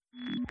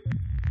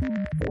You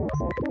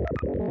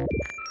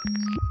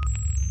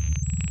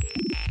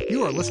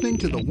are listening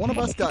to the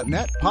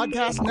oneofus.net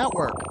podcast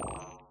network.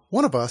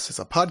 One of Us is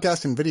a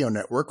podcast and video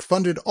network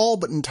funded all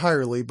but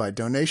entirely by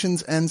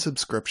donations and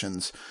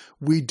subscriptions.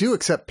 We do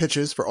accept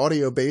pitches for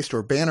audio-based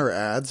or banner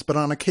ads, but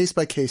on a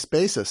case-by-case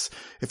basis.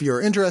 If you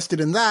are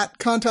interested in that,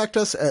 contact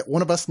us at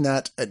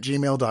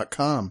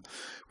oneofusnet@gmail.com.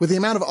 With the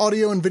amount of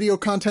audio and video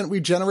content we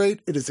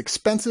generate, it is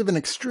expensive and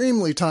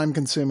extremely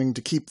time-consuming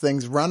to keep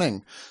things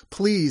running.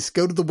 Please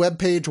go to the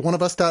webpage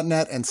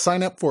oneofus.net and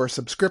sign up for a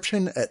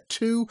subscription at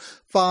 $2,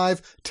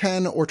 $5,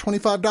 $10, or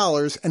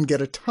 $25 and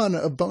get a ton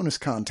of bonus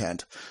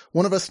content.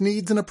 One of Us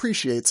needs and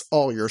appreciates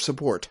all your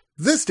support.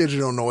 This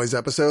Digital Noise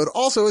episode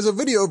also has a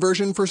video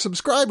version for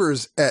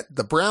subscribers at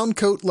the brown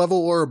coat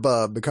level or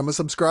above. Become a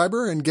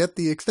subscriber and get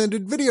the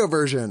extended video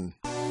version.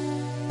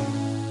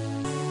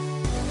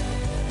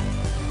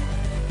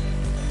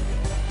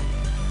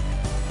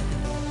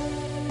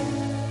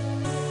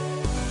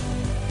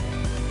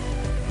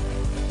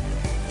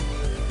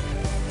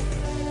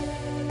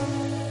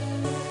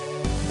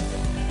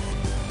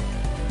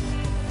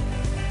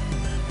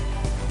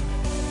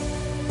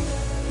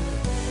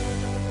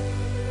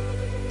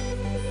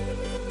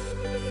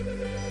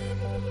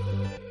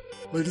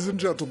 Ladies and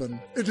gentlemen,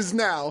 it is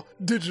now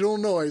Digital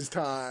Noise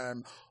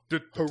time.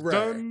 Hooray.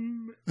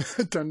 Dun,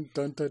 dun,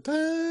 dun, dun,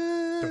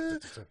 dun.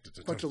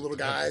 Bunch of little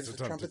guys with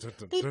trumpets.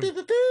 Beep, beep,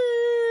 beep,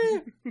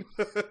 beep.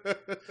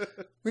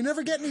 We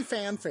never get any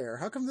fanfare.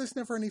 How come there's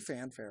never any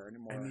fanfare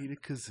anymore? I need a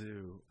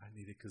kazoo.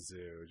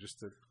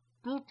 Just to...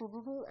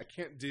 I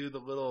can't do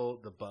the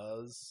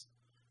buzz.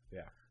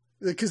 Yeah.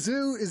 The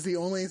kazoo is the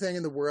only thing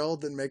in the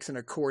world that makes an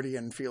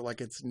accordion feel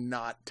like it's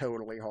not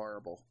totally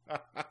horrible.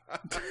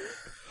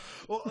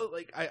 Well,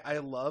 like, I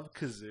love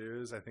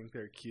kazoos. I think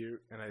they're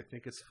cute, and I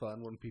think it's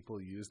fun when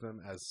people use them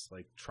as,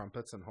 like,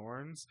 trumpets and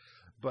horns.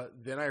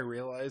 But then I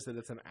realize that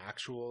it's an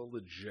actual,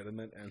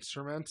 legitimate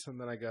instrument, and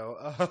then I go,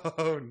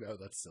 oh, no,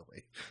 that's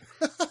silly.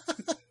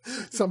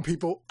 Some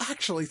people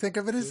actually think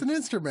of it as an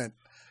instrument.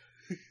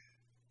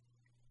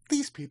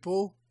 These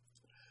people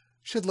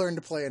should learn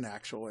to play an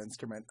actual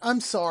instrument. I'm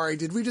sorry,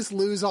 did we just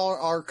lose all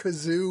our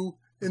kazoo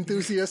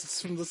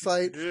enthusiasts from the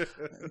site?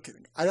 I'm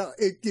kidding.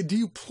 Do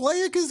you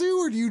play a kazoo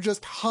or do you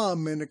just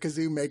hum and a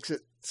kazoo makes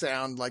it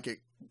sound like it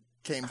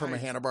came from a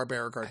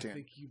Hanna-Barbera cartoon? I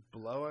think you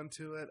blow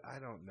into it. I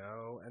don't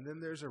know. And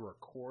then there's a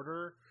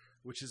recorder,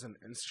 which is an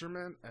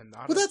instrument and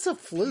not. Well, that's a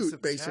flute,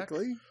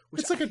 basically.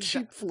 It's like a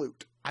cheap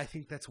flute. I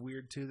think that's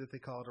weird too that they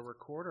call it a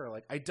recorder.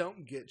 Like, I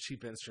don't get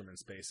cheap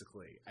instruments.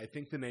 Basically, I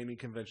think the naming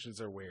conventions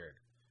are weird.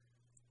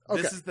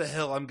 Okay. This is the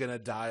hill I'm going to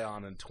die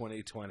on in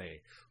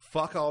 2020.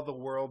 Fuck all the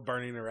world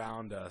burning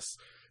around us.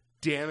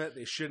 Damn it,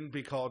 they shouldn't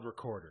be called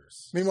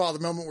recorders. Meanwhile, the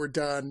moment we're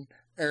done,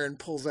 Aaron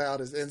pulls out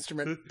his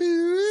instrument.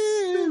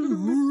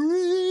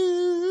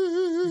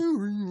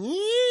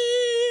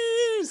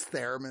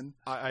 Theremin.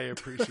 I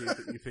appreciate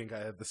that you think I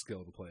have the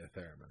skill to play a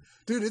theremin.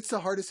 Dude, it's the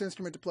hardest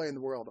instrument to play in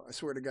the world. I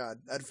swear to God.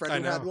 I had a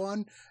friend who had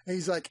one, and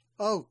he's like,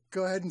 oh,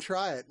 go ahead and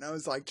try it. And I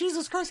was like,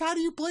 Jesus Christ, how do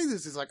you play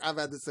this? He's like, I've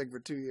had this thing for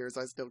 2 years.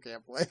 I still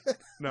can't play it.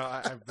 No,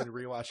 I've been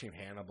rewatching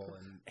Hannibal,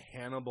 and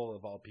Hannibal,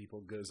 of all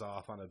people, goes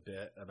off on a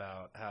bit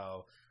about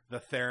how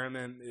the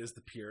theremin is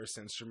the purest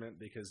instrument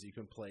because you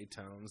can play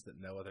tones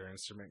that no other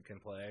instrument can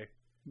play.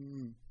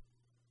 Mm.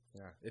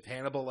 Yeah, if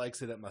Hannibal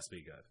likes it, it must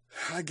be good.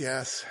 I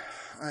guess.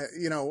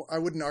 I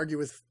wouldn't argue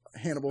with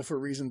Hannibal for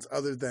reasons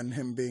other than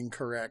him being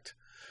correct.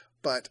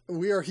 But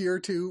we are here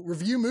to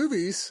review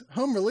movies,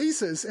 home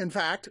releases, in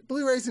fact,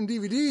 Blu-rays and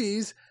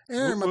DVDs.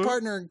 Aaron, my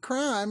partner in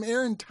crime,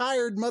 Aaron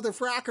Tired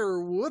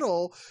Motherfracker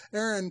Woodle.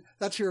 Aaron,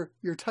 that's your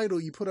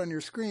title you put on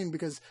your screen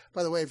because,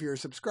 by the way, if you're a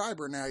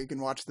subscriber now, you can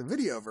watch the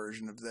video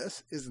version of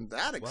this. Isn't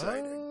that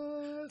exciting? What?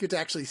 Get to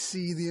actually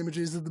see the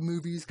images of the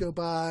movies go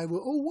by.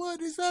 Well, oh, what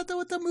is that?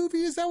 What the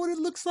movie? Is that what it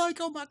looks like?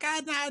 Oh my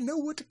God, now I know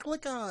what to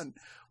click on.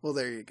 Well,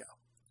 there you go.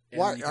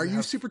 Why are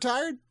you super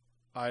tired?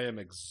 I am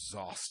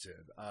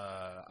exhausted.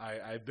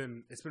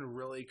 It's been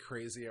really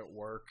crazy at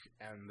work,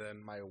 and then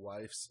my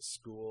wife's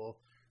school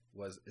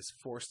is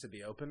forced to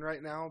be open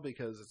right now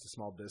because it's a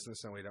small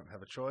business and we don't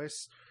have a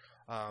choice.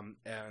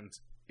 And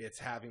it's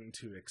having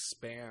to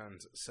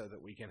expand so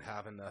that we can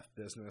have enough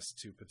business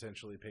to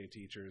potentially pay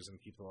teachers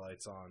and keep the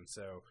lights on.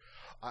 So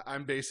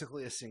I'm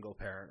basically a single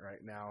parent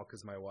right now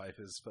because my wife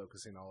is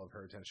focusing all of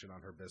her attention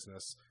on her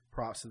business.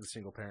 Props to the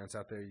single parents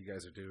out there. You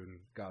guys are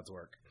doing God's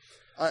work.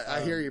 I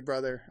hear you,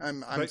 brother.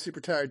 I'm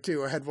super tired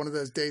too. I had one of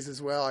those days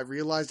as well. I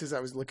realized as I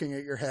was looking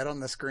at your head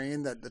on the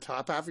screen that the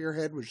top half of your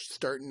head was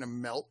starting to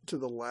melt to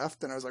the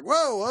left. And I was like,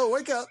 whoa,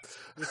 wake up.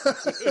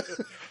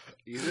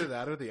 Either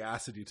that or the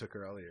acid you took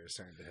earlier is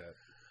starting to hit.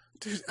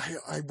 Dude,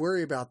 I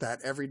worry about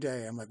that every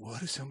day. I'm like,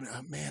 what if somebody,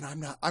 man,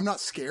 I'm not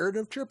scared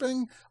of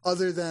tripping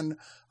other than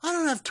I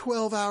don't have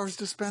 12 hours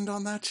to spend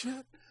on that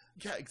shit.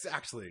 Yeah,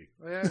 exactly.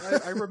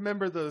 I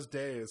remember those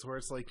days where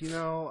it's like,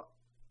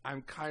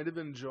 I'm kind of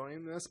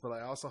enjoying this, but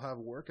I also have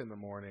work in the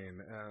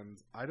morning and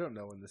I don't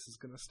know when this is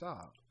going to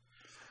stop.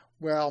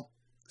 Well,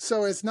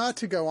 So as not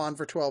to go on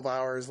for 12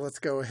 hours, let's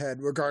go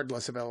ahead,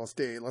 regardless of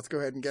LSD, let's go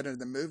ahead and get into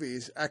the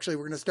movies. Actually,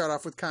 we're going to start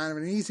off with kind of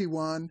an easy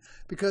one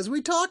because we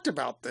talked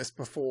about this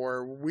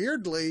before.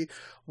 Weirdly,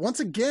 once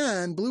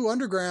again, Blue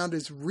Underground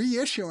is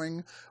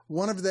reissuing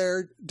one of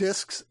their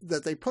discs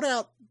that they put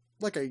out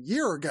like a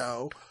year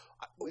ago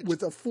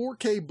with a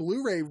 4K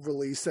Blu-ray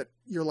release that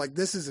you're like,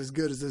 this is as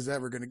good as this is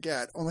ever going to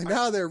get. Only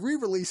now they're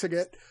re-releasing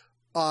it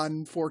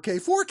on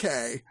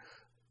 4K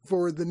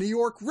for The New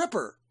York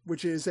Ripper,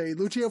 which is a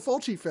Lucio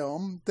Fulci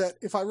film that,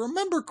 if I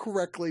remember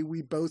correctly,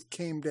 we both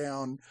came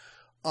down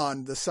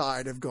on the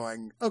side of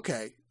going,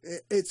 okay,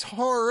 it's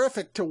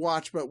horrific to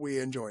watch, but we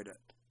enjoyed it.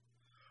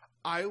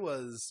 I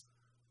was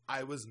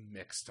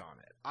mixed on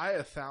it. I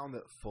have found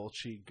that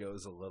Fulci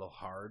goes a little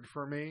hard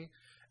for me,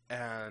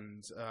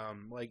 and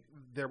like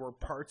there were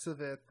parts of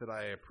it that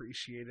I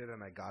appreciated,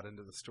 and I got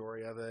into the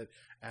story of it,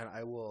 and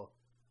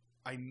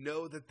I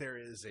know that there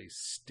is a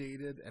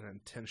stated and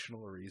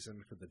intentional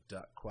reason for the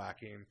duck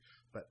quacking,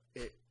 but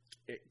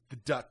the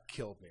duck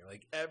killed me.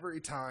 Like every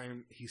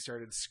time he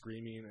started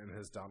screaming in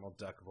his Donald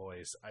Duck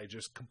voice, I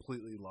just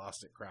completely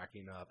lost it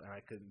cracking up, and I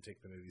couldn't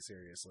take the movie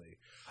seriously.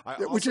 I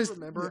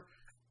remember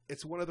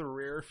it's one of the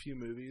rare few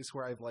movies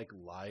where I've like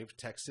live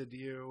texted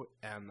you,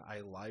 and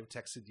I live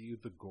texted you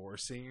the gore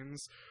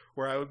scenes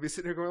where I would be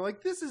sitting here going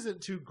like, this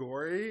isn't too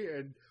gory,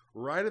 and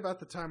right about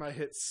the time I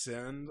hit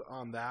send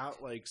on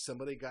that, like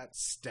somebody got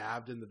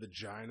stabbed in the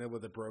vagina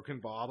with a broken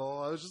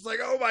bottle. I was just like,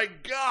 oh my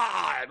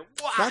God,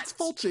 what? That's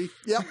Fulci.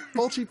 Yep,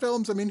 Fulci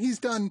films. I mean, he's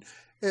done,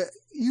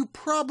 you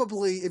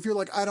probably, if you're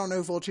like, I don't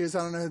know who Fulci is,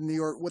 I don't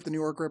know what the New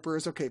York Ripper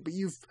is, okay, but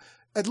you've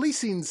at least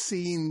seen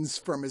scenes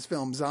from his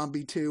film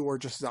Zombie 2 or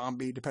just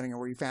Zombie, depending on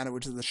where you found it,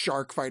 which is the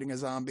shark fighting a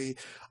zombie.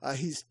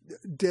 He's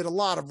did a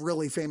lot of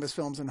really famous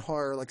films in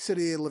horror, like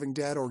City of the Living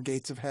Dead or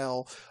Gates of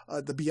Hell,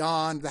 The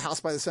Beyond, The House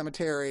by the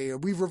Cemetery.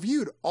 We've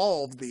reviewed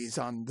all of these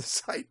on the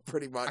site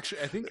pretty much.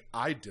 Actually, I think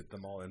I did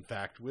them all, in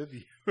fact, with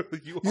you.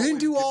 You didn't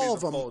do all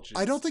of them. Fulcis.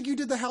 I don't think you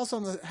did The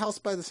House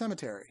by the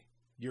Cemetery.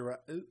 You're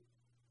right.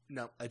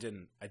 No, I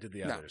didn't. I did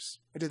the others.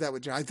 I did that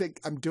with John. I think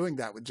I'm doing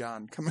that with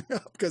John coming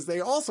up because they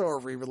also are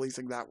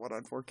re-releasing that one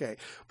on 4K.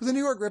 But The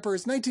New York Ripper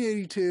is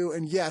 1982,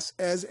 and yes,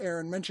 as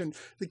Aaron mentioned,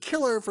 the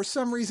killer for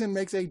some reason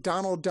makes a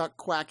Donald Duck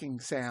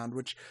quacking sound,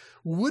 which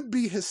would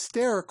be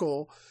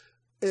hysterical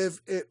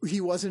if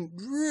he wasn't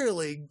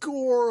really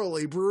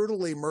gorily,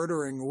 brutally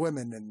murdering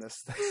women in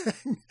this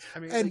thing. I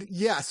mean, and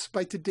yes,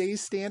 by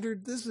today's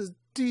standard, this is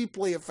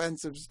deeply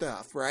offensive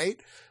stuff, right?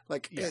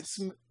 Like, yes.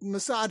 It's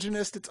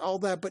misogynist, it's all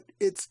that, but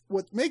it's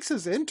what makes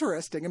this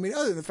interesting. I mean,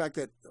 other than the fact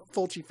that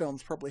Fulci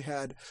films probably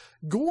had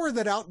gore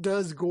that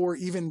outdoes gore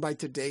even by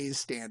today's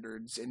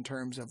standards in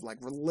terms of, like,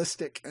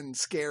 realistic and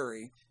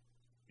scary.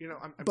 You know,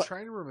 I'm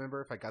trying to remember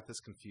if I got this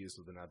confused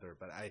with another,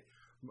 but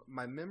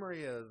my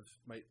memory of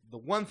the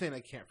one thing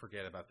I can't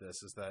forget about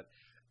this is that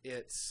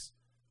it's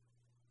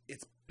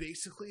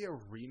basically a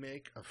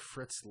remake of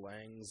Fritz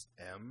Lang's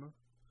M,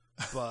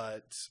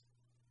 but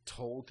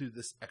told through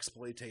this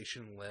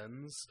exploitation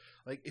lens.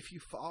 Like, if you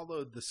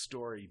followed the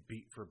story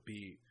beat for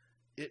beat,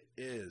 it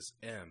is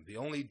M. The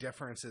only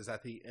difference is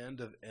at the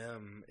end of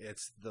M,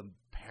 it's the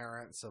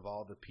parents of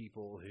all the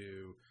people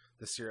who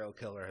the serial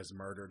killer has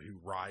murdered who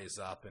rise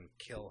up and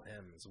kill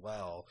him as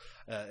well.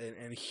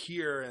 And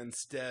here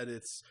instead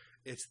it's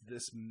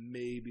this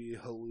maybe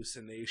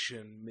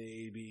hallucination,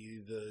 maybe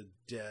the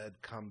dead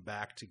come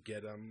back to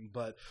get him,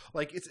 but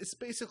like it's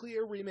basically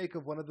a remake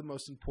of one of the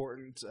most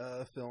important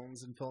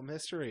films in film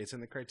history. It's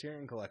in the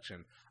Criterion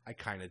Collection. I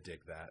kind of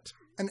dig that.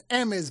 And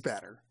M is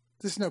better.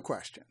 There's no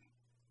question.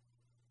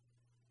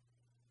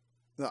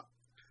 No,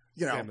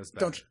 you know, M is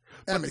better.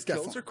 M is the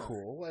kills are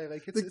cool.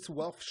 Like it's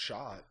well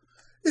shot.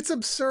 It's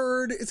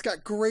absurd. It's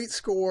got great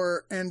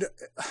score. And,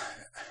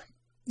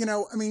 you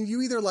know, I mean,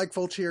 you either like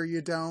Fulci or you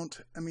don't.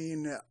 I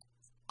mean,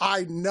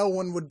 no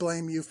one would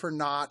blame you for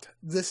not.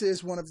 This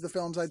is one of the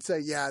films I'd say,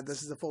 yeah,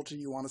 this is a Fulci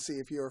you want to see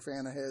if you're a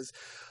fan of his.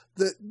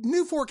 The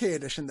new 4K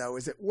edition, though,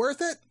 is it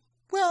worth it?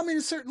 Well, I mean,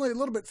 it's certainly a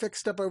little bit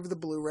fixed up over the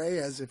Blu-ray,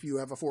 as if you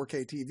have a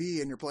 4K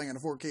TV and you're playing on a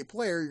 4K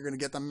player, you're going to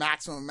get the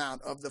maximum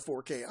amount of the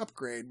 4K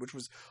upgrade, which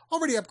was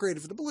already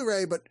upgraded for the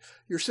Blu-ray, but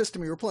your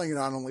system you were playing it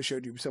on only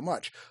showed you so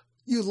much.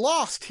 You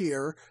lost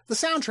here the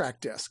soundtrack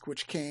disc,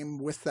 which came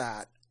with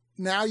that.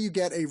 Now you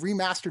get a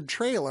remastered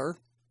trailer,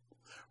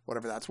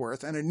 whatever that's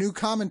worth, and a new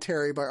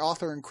commentary by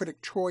author and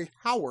critic Troy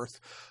Howarth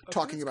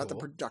talking about the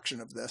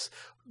production of this.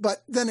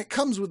 But then it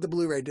comes with the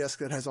Blu-ray disc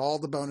that has all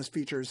the bonus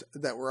features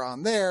that were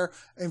on there.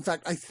 In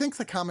fact, I think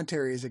the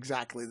commentary is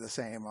exactly the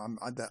same on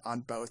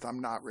both. I'm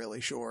not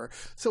really sure.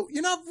 So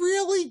you're not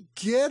really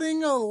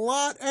getting a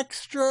lot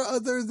extra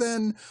other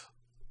than,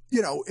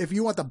 you know, if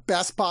you want the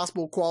best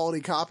possible quality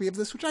copy of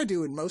this, which I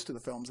do in most of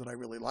the films that I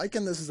really like,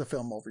 and this is a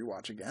film I'll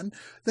rewatch again,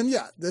 then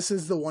yeah, this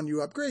is the one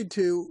you upgrade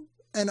to.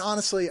 And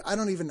honestly, I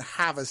don't even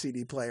have a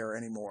CD player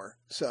anymore.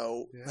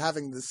 So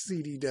having the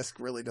CD disc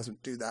really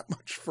doesn't do that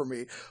much for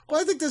me. But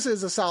I think this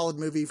is a solid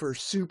movie for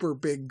super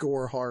big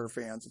gore horror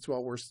fans. It's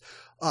well worth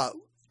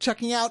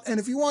checking out. And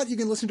if you want, you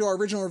can listen to our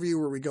original review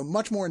where we go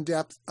much more in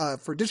depth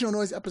for Digital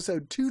Noise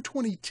episode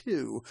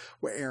 222,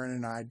 where Aaron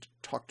and I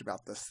talked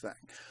about this thing.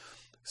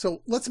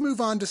 So let's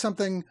move on to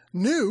something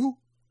new.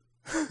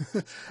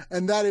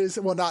 And that is,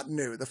 well, not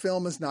new. The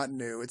film is not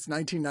new. It's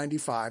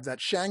 1995.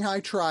 That's Shanghai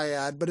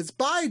Triad, but it's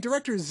by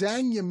director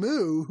Zhang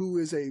Yimou, who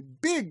is a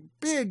big,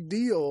 big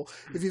deal.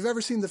 If you've ever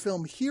seen the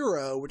film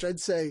Hero, which I'd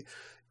say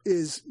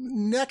is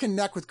neck and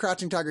neck with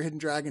Crouching Tiger, Hidden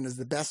Dragon, is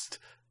the best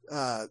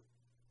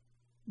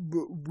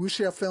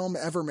wuxia film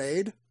ever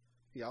made.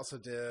 He also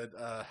did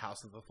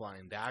House of the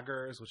Flying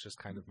Daggers, which is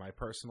kind of my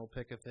personal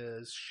pick of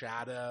his.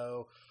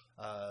 Shadow.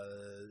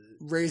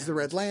 Raise the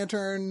Red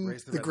Lantern,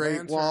 The Great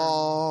Lantern,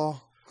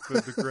 Wall.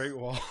 The Great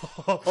Wall.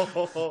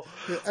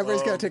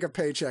 Everybody's got to take a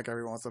paycheck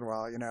every once in a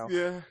while, you know.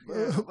 Yeah.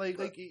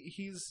 Like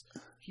he's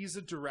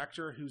a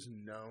director who's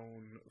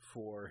known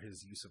for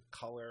his use of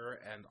color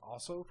and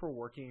also for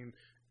working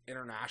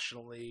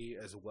internationally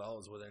as well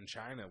as within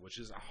China, which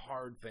is a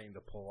hard thing to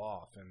pull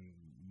off in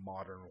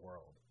modern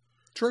world.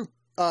 True.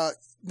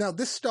 Now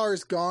this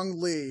stars Gong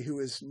Li, who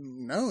is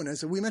known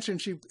as, we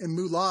mentioned in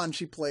Mulan,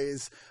 she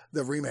plays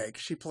the remake.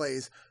 She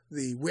plays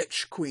the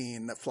witch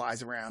queen that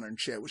flies around and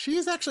shit. She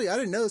is actually, I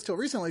didn't know this till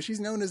recently, she's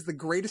known as the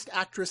greatest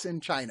actress in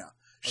China.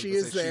 She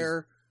is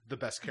there. The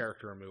best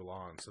character in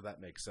Mulan, so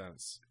that makes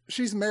sense.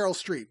 She's Meryl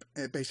Streep,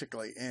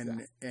 basically,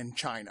 in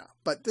China.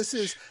 But this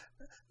is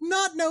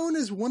not known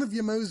as one of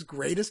Yimou's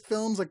greatest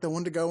films, like the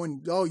one to go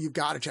and, oh, you've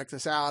got to check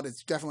this out.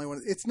 It's definitely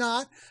one. It's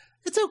not.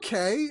 It's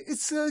okay.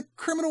 It's a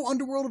criminal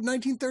underworld of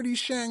 1930s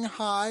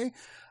Shanghai.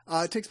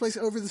 It takes place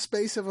over the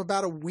space of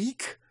about a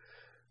week.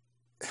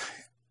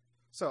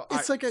 So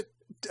it's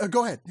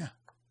go ahead. Yeah.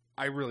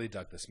 I really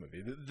dug this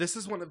movie. This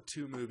is one of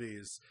two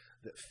movies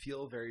that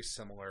feel very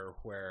similar,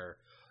 where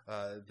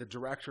the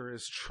director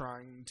is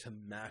trying to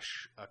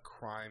mesh a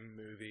crime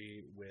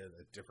movie with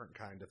a different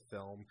kind of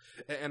film.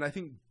 And I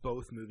think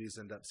both movies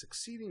end up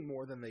succeeding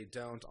more than they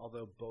don't,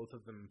 although both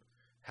of them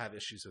have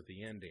issues with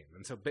the ending.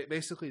 And so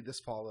basically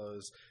this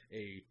follows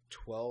a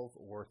 12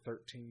 or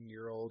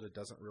 13-year-old, it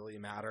doesn't really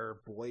matter,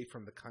 boy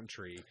from the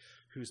country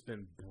who's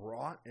been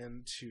brought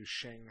into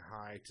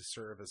Shanghai to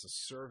serve as a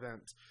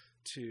servant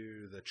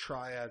to the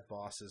Triad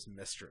boss's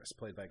mistress,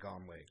 played by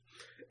Gong Li.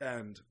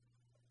 And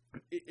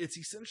it's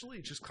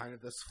essentially just kind of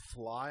this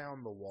fly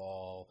on the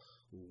wall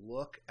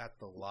look at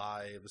the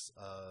lives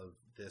of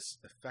this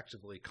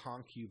effectively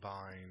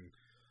concubine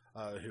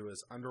who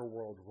is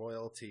underworld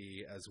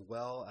royalty, as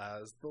well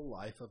as the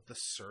life of the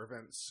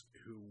servants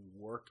who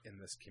work in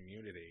this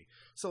community.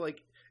 So,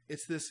 like,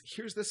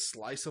 here's this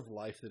slice of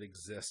life that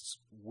exists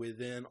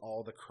within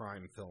all the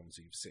crime films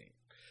you've seen.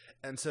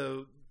 And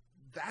so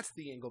that's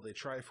the angle they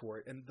try for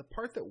it. And the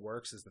part that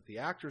works is that the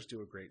actors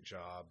do a great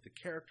job. The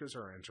characters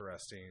are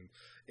interesting.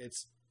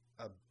 It's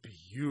a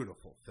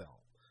beautiful film.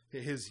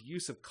 His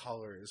use of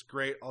color is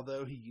great,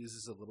 although he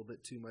uses a little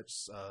bit too much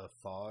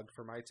fog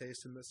for my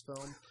taste in this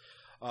film.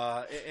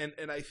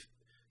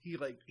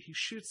 He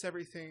shoots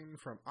everything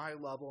from eye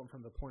level and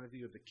from the point of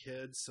view of the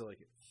kids, so like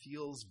it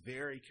feels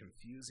very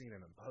confusing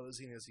and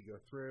imposing as you go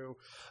through.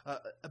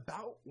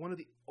 About one of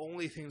the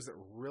only things that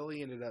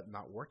really ended up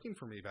not working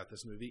for me about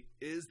this movie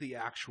is the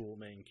actual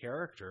main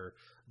character.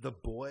 The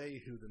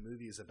boy who the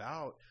movie is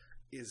about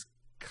is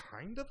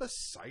kind of a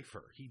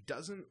cipher. He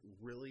doesn't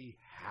really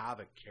have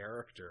a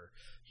character.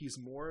 He's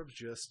more of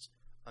just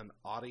an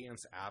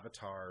audience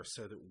avatar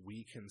so that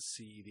we can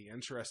see the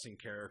interesting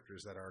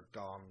characters that are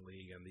Gong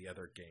Li and the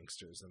other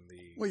gangsters in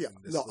the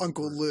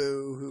Uncle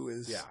Liu, who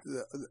is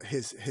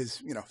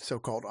his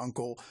so-called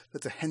uncle,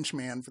 that's a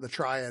henchman for the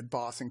Triad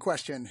boss in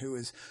question, who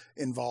is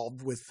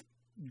involved with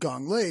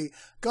Gong Li.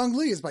 Gong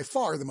Li is by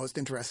far the most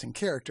interesting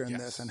character in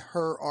this, and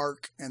her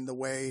arc and the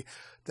way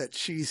that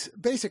she's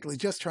basically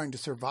just trying to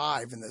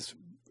survive in this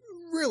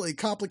really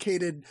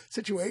complicated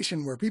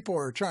situation where people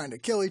are trying to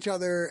kill each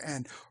other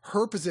and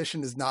her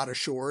position is not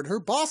assured.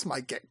 Her boss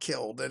might get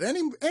killed at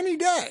any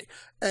day,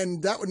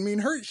 and that would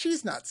mean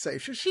she's not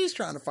safe. So she's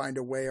trying to find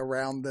a way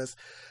around this.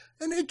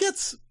 And it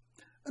gets,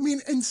 I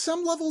mean, in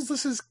some levels,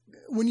 this is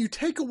when you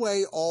take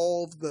away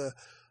all of the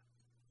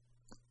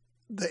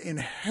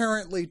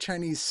inherently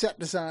Chinese set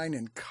design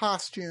and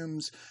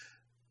costumes,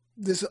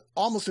 this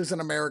almost is an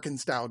American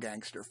style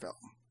gangster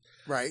film,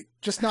 right?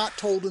 Just not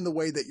told in the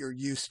way that you're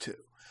used to.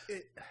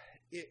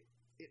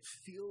 It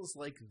feels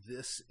like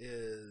this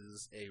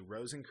is a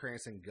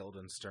Rosencrantz and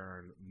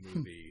Guildenstern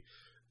movie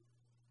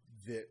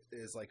that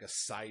is like a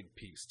side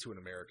piece to an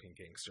American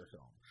gangster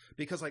film,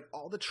 because like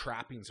all the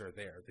trappings are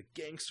there. The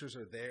gangsters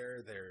are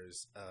there.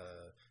 There's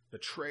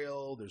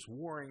betrayal. There's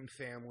warring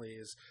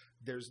families.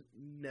 There's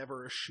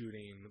never a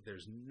shooting.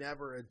 There's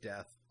never a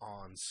death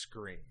on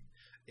screen.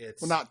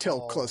 It's not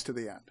till close to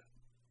the end.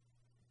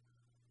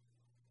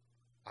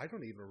 I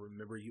don't even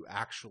remember you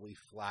actually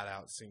flat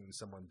out seeing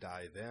someone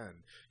die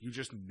then. You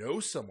just know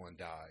someone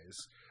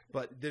dies,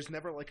 but there's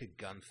never like a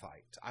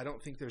gunfight. I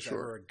don't think there's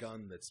ever a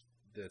gun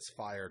that's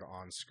fired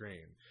on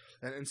screen.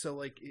 And so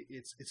like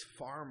it's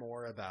far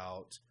more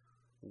about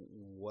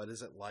what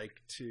is it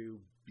like to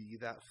be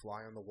that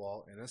fly on the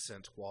wall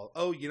innocent while,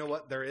 oh, you know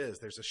what?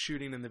 There's a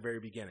shooting in the very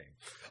beginning.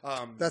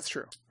 That's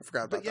true. I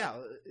forgot about that. But yeah,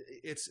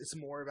 it's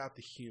more about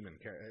the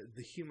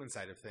human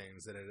side of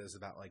things than it is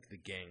about like the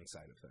gang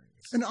side of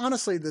things. And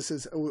honestly, this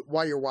is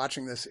why you're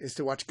watching this, is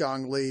to watch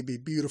Gong Li be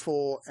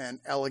beautiful and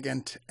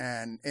elegant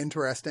and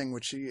interesting,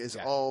 which she is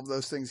all of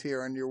those things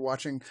here. And you're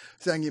watching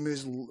Zhang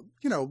Yimou's,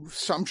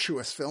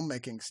 sumptuous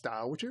filmmaking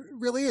style, which it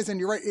really is. And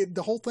you're right.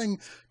 The whole thing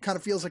kind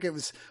of feels like it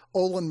was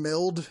Olin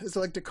milled, as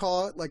I like to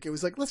call it. Like it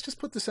was like, let's just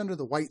put this under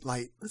the white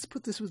light. Let's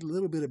put this with a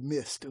little bit of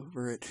mist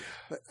over it.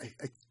 But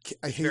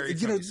I hate very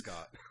Tony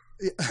Scott.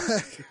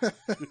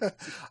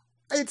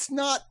 It's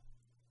not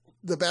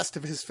the best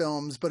of his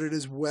films, but it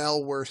is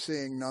well worth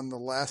seeing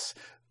nonetheless.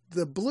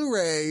 The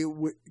Blu-ray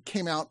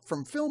came out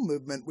from Film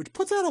Movement, which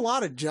puts out a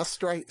lot of just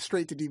straight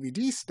to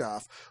DVD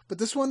stuff. But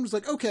this one was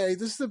like, okay,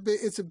 it's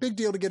a big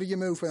deal to get a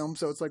Yimou film,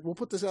 so it's like, we'll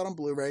put this out on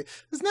Blu-ray.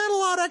 There's not a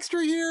lot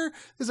extra here.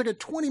 There's like a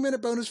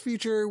 20-minute bonus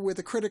feature with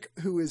a critic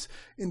who is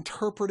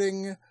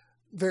interpreting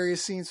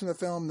various scenes from the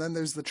film. Then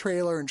there's the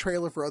trailer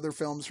for other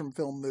films from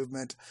Film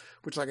Movement,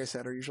 which, like I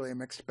said, are usually a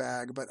mixed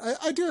bag. But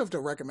I do have to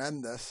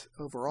recommend this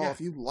overall. Yeah.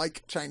 If you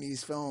like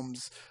Chinese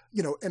films,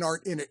 and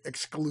aren't in it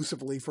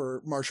exclusively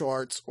for martial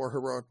arts or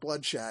heroic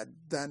bloodshed,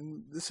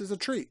 then this is a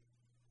treat.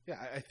 Yeah,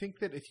 I think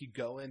that if you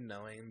go in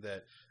knowing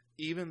that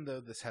even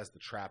though this has the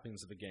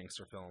trappings of a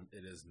gangster film,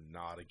 it is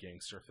not a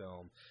gangster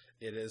film.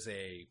 It is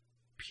a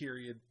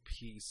period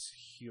piece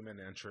human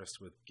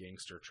interest with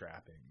gangster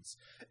trappings,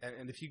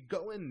 and if you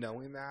go in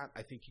knowing that,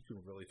 I think you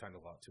can really find a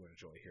lot to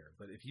enjoy here.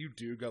 But if you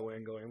do go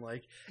in going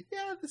like,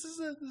 yeah, this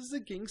is a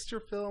gangster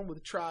film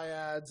with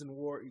triads and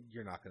war,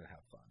 you're not going to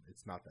have fun.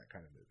 It's not that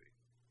kind of movie.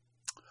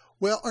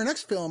 Well, our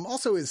next film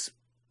also is,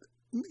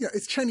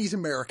 it's Chinese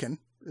American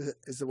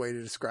is the way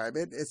to describe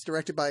it. It's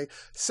directed by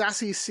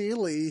Sassy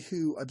Sealy,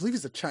 who I believe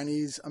is a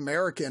Chinese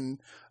American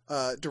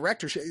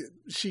director.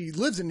 She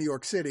lives in New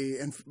York City,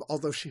 and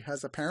although she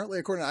has apparently,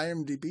 according to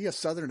IMDb, a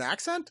Southern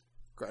accent,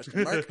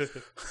 question mark.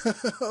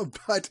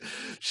 But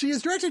she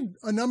has directed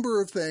a number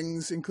of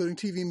things, including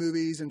TV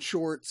movies and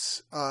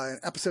shorts,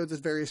 episodes of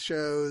various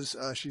shows.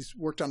 She's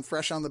worked on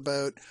Fresh on the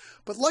Boat.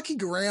 But Lucky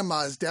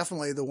Grandma is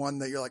definitely the one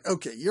that you're like,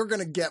 okay, you're going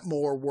to get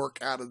more work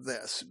out of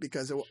this,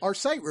 because our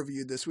site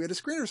reviewed this. We had a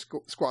Screener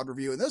Squad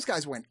review, and those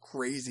guys went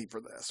crazy for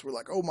this. We're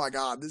like, oh my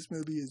God, this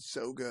movie is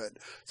so good.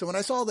 So when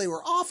I saw they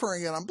were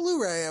offering it on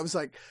Blu-ray, I was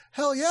like,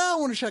 hell yeah, I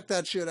want to check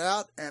that shit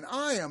out. And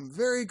I am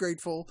very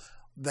grateful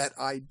that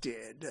I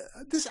did.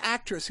 This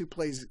actress who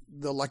plays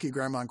the Lucky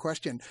Grandma in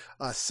question,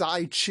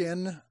 Tsai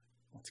Chin,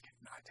 once again,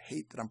 I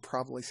hate that I'm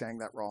probably saying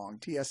that wrong,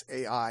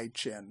 Tsai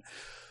Chin,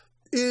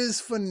 is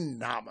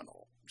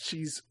phenomenal.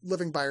 She's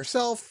living by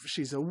herself.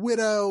 She's a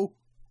widow.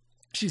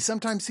 She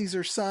sometimes sees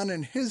her son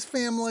and his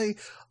family,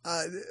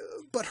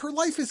 but her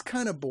life is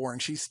kind of boring.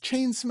 She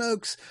chain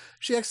smokes,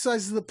 she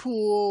exercises at the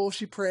pool,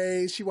 she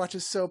prays, she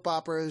watches soap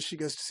operas, she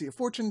goes to see a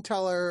fortune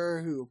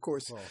teller, who, of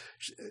course,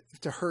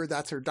 to her,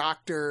 that's her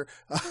doctor.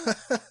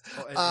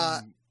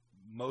 And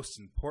most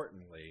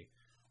importantly,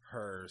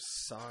 her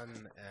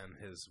son and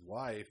his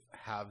wife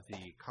have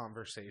the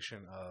conversation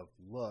of,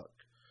 look,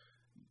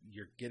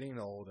 you're getting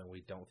old and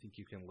we don't think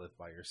you can live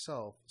by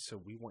yourself,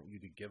 so we want you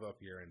to give up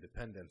your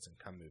independence and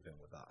come move in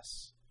with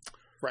us.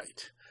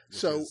 Right. Which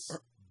so is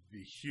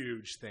the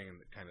huge thing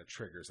that kind of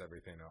triggers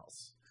everything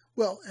else.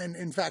 Well, and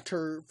in fact,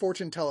 her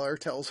fortune teller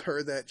tells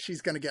her that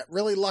she's going to get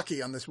really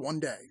lucky on this one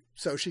day.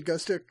 So she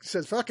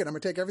says, fuck it, I'm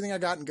going to take everything I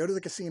got and go to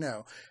the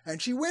casino.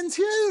 And she wins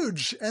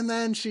huge. And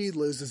then she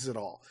loses it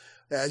all,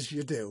 as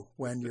you do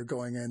when you're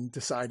going in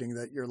deciding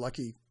that your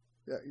lucky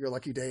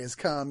day has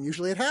come.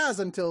 Usually it has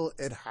until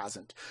it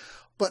hasn't.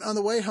 But on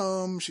the way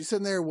home, she's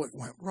sitting there, what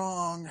went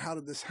wrong? How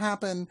did this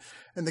happen?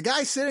 And the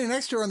guy sitting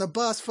next to her on the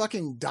bus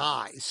fucking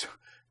dies.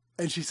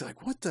 And she's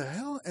like, what the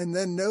hell? And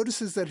then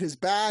notices that his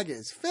bag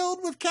is filled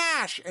with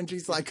cash. And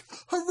she's like,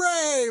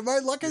 hooray, my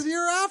luck is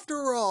here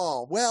after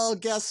all. Well,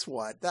 guess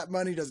what? That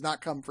money does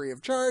not come free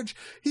of charge.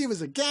 He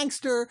was a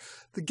gangster.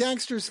 The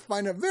gangsters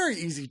find a very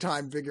easy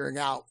time figuring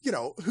out,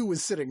 who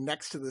was sitting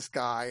next to this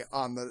guy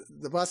on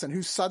the bus and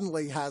who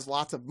suddenly has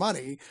lots of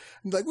money.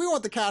 And like, we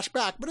want the cash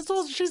back, but it's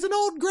also, she's an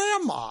old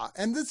grandma.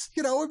 And this,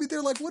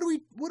 they're like, what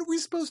are we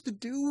supposed to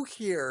do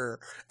here?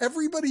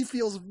 Everybody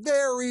feels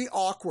very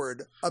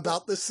awkward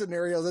about this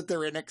scenario that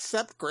they're in,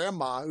 except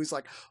grandma, who's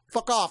like,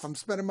 fuck off, I'm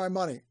spending my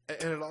money.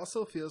 And it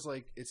also feels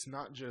like it's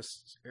not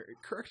just,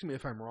 correct me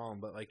if I'm wrong,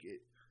 but like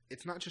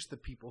it's not just the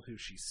people who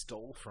she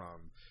stole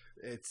from.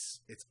 It's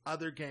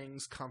other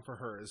gangs come for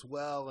her as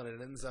well, and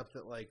it ends up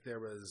that like there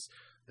was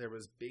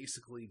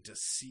basically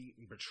deceit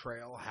and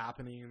betrayal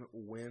happening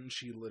when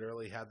she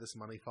literally had this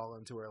money fall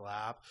into her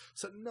lap.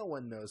 So no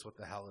one knows what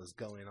the hell is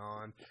going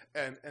on.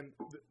 And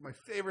my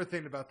favorite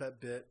thing about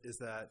that bit is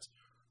that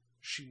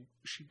she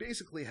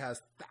basically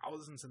has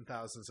thousands and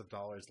thousands of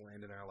dollars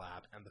land in her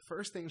lap, and the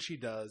first thing she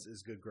does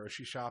is go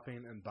grocery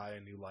shopping and buy a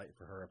new light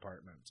for her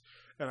apartment.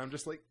 And I'm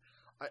just like,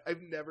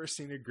 I've never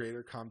seen a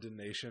greater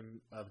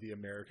condemnation of the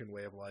American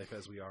way of life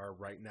as we are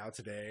right now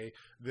today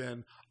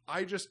than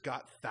I just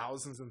got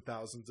thousands and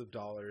thousands of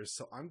dollars,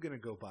 so I'm going to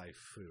go buy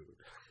food.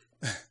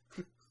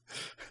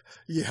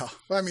 Yeah.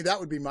 Well, I mean, that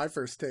would be my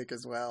first take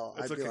as well.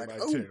 That's I'd be okay, like, mine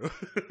oh, too.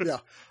 yeah.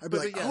 I'd be But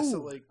like, yeah, oh,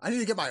 so, like- I need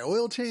to get my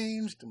oil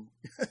changed. And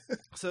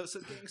So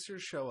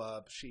gangsters show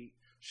up. She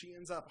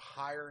ends up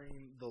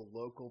hiring the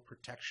local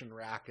protection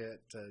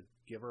racket to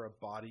give her a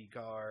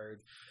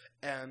bodyguard,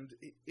 and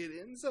it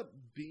ends up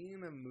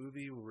being a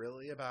movie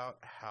really about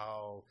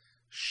how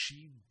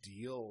she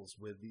deals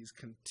with these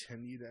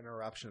continued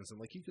interruptions. And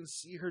like, you can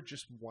see her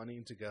just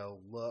wanting to go,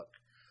 look,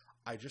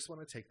 I just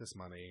want to take this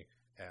money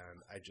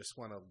and I just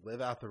want to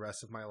live out the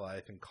rest of my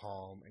life in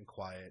calm and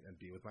quiet and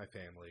be with my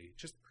family.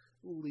 Just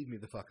leave me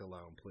the fuck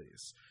alone,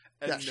 please.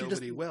 And Yeah,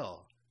 nobody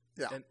will.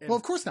 yeah. And Well,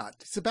 of course not.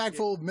 It's a bag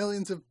full of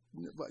millions of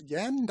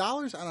yen,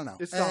 dollars. I don't know.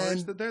 it's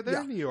dollars. And- They're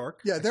yeah. in New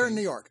York. Yeah, I they're in think.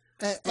 New York.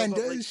 And,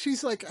 But, like-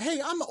 she's like,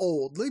 hey, I'm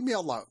old. Leave me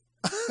alone.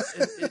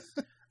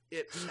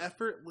 It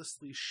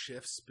effortlessly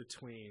shifts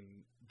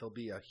between there'll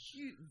be a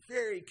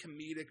very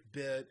comedic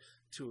bit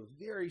to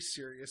a very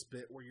serious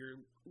bit where you're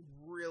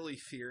really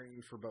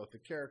fearing for both the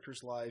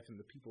character's life and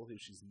the people who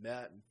she's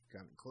met and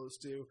gotten close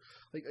to.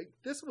 Like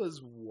this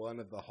was one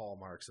of the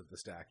hallmarks of the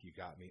stack you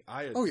got me.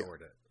 I Oh,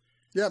 adored yeah. it.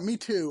 Yeah, me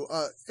too.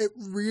 It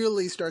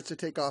really starts to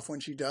take off when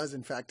she does,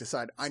 in fact,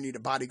 decide I need a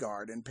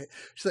bodyguard. And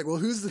she's like, well,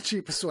 who's the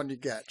cheapest one you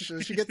get? So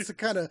she gets the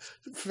kind of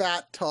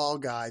fat, tall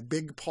guy,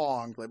 Big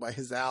Pong, played by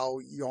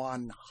Hizao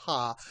Yuan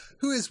Ha,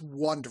 who is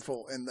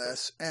wonderful in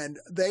this. And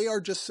they are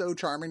just so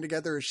charming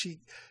together as she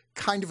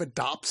kind of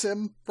adopts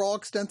him for all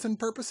extents and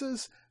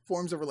purposes,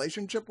 forms a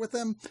relationship with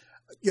him,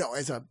 you know,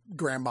 as a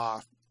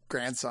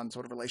grandma-grandson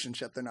sort of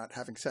relationship. They're not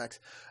having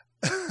sex.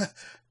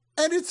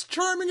 And it's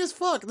charming as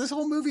fuck. This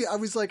whole movie, I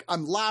was like,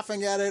 I'm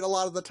laughing at it a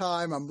lot of the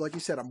time. I'm, like you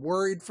said, I'm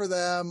worried for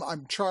them.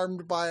 I'm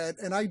charmed by it.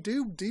 And I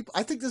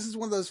think this is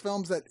one of those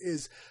films that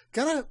is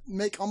going to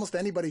make almost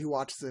anybody who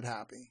watches it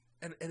happy.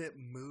 And it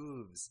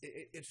moves.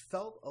 It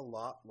felt a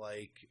lot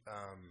like,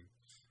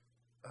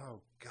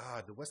 oh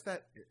God, what's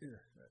that?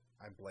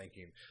 I'm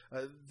blanking.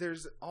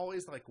 There's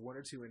always like one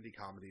or two indie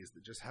comedies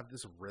that just have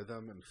this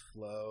rhythm and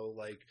flow,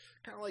 like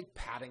kind of like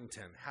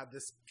Paddington had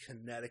this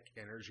kinetic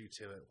energy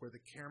to it where the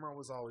camera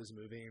was always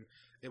moving.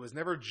 It was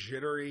never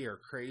jittery or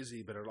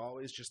crazy, but it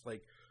always just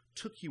like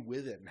took you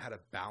with it and had a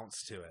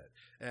bounce to it.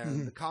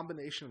 And the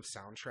combination of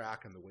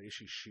soundtrack and the way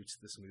she shoots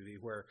this movie,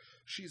 where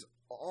she's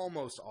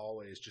almost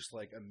always just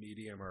like a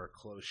medium or a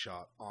close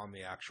shot on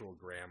the actual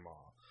grandma.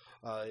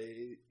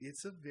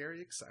 It's a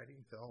very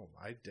exciting film.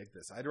 I dig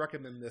this. I'd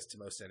recommend this to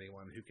most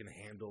anyone who can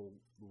handle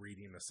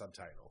reading a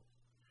subtitle.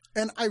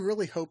 And I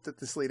really hope that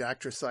this lead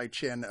actress, Sai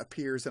Chin,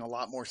 appears in a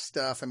lot more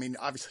stuff. I mean,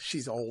 obviously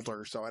she's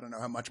older, so I don't know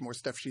how much more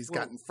stuff she's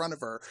got in front of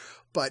her,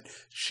 but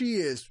she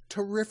is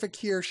terrific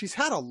here. She's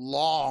had a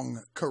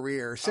long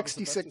career,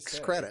 66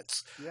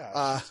 credits.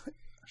 Yeah.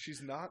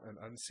 She's not an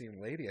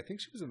unseen lady. I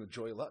think she was in the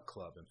Joy Luck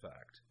Club, in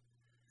fact.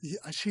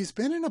 Yeah, she's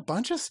been in a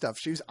bunch of stuff.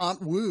 She was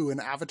Aunt Wu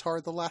in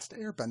Avatar: The Last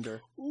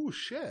Airbender. Ooh,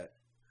 shit.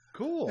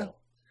 Cool.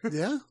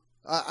 Yeah.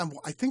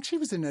 I think she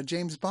was in a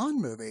James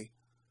Bond movie.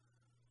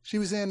 She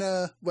was in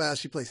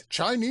she plays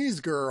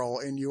Chinese girl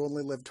in You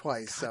Only Live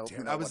Twice. God So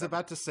damn it. I was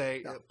about to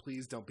say,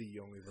 please don't be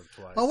You Only Live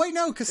Twice. Oh wait,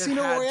 no,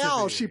 Casino had to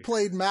Royale. be. She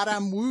played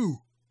Madame Wu.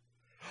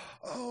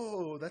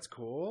 Oh, that's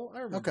cool.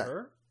 I remember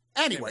her.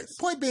 Anyway, Anyways.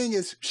 point being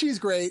is she's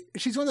great.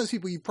 She's one of those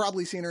people you've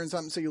probably seen her in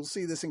something, so you'll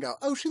see this and go,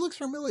 oh, she looks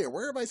familiar.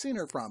 Where have I seen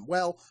her from?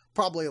 Well,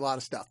 probably a lot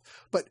of stuff.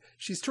 But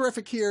she's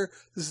terrific here.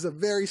 This is a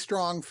very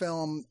strong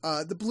film.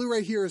 The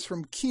Blu-ray here is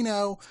from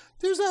Kino.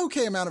 There's an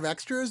okay amount of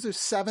extras. There's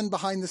 7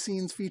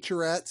 behind-the-scenes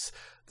featurettes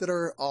that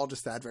are all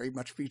just that, very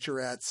much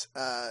featurettes.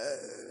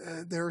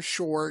 They're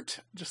short,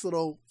 just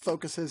little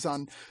focuses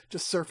on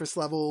just surface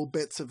level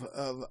bits of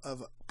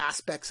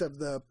aspects of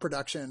the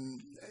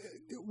production,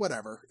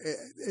 whatever.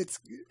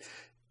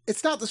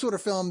 It's not the sort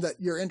of film that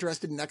you're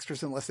interested in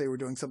extras unless they were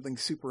doing something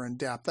super in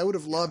depth. I would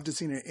have loved to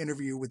seen an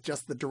interview with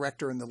just the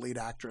director and the lead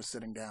actress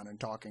sitting down and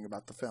talking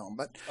about the film,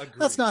 but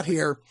that's not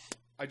here.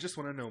 I just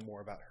want to know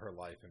more about her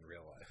life in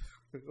real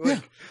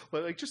life.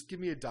 like just give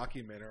me a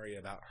documentary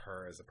about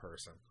her as a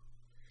person.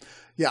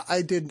 Yeah,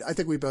 I did. I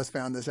think we both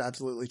found this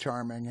absolutely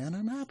charming, and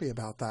I'm happy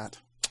about that.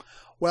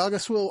 Well, I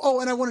guess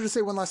and I wanted to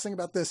say one last thing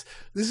about this.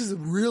 This is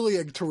really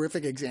a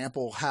terrific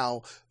example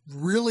how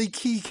really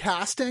key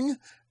casting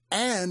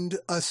and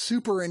a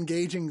super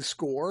engaging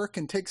score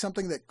can take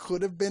something that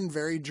could have been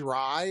very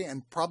dry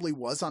and probably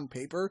was on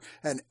paper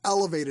and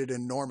elevate it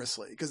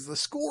enormously. Because the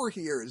score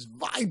here is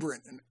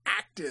vibrant and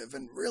active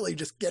and really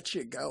just gets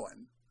you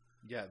going.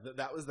 Yeah,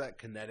 that was that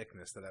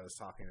kineticness that I was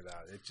talking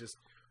about.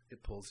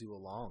 It pulls you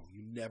along.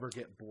 You never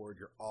get bored.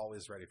 You're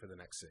always ready for the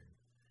next scene.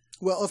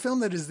 Well, a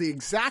film that is the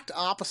exact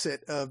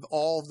opposite of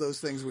all of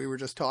those things we were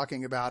just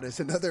talking about is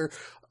another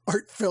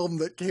art film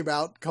that came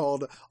out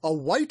called A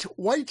White,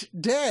 White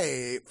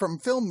Day from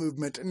Film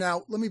Movement.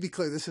 Now, let me be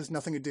clear. This has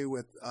nothing to do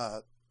with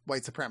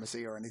white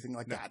supremacy or anything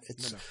like that.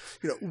 It's,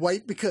 no.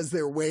 White because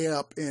they're way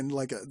up in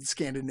like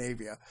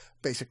Scandinavia,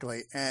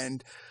 basically.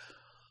 And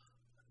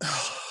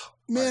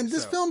man,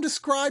 this film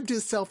described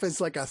itself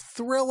as like a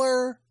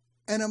thriller.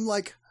 And I'm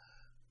like,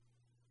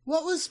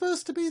 what was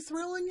supposed to be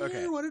thrilling here?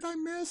 Okay. What did I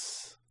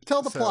miss?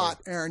 Tell the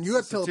plot, Aaron. You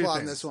have to tell the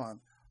plot in this one.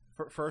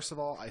 First of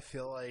all, I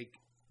feel like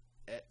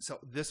so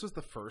this was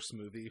the first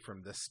movie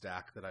from this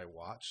stack that I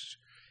watched.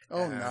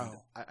 Oh,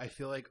 no. I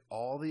feel like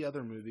all the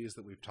other movies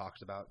that we've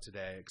talked about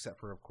today, except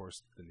for, of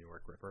course, The New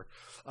York Ripper,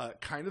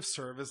 kind of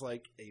serve as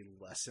like a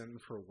lesson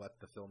for what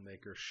the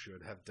filmmaker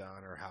should have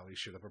done or how he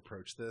should have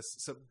approached this.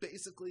 So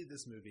basically,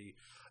 this movie,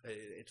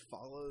 it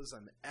follows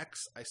an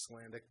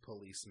ex-Icelandic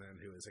policeman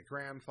who is a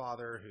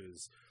grandfather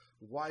whose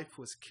wife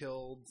was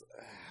killed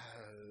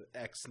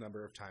X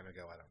number of time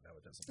ago. I don't know.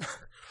 It doesn't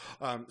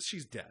matter.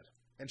 She's dead.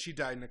 And she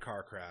died in a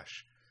car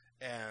crash.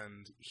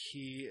 And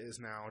he is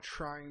now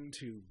trying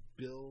to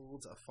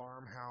build a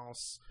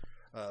farmhouse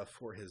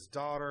for his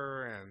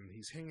daughter, and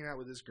he's hanging out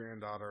with his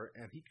granddaughter,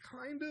 and he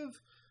kind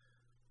of,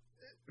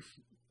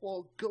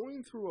 while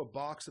going through a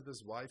box of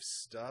his wife's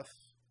stuff,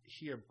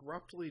 he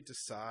abruptly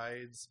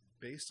decides,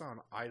 based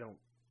on I don't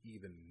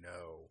even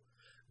know,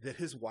 that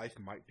his wife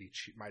might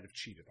have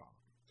cheated on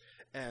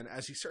him. And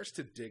as he starts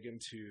to dig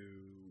into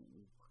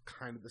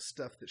kind of the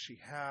stuff that she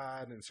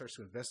had and starts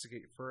to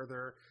investigate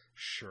further,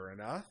 sure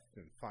enough,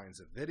 and finds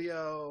a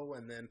video,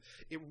 and then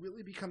it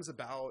really becomes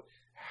about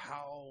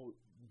how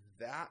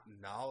that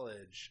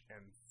knowledge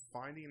and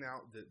finding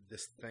out that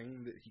this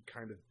thing that he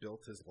kind of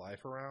built his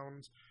life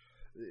around,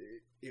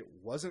 it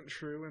wasn't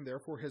true, and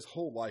therefore his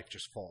whole life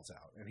just falls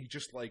out, and he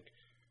just like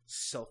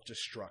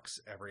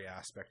self-destructs every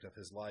aspect of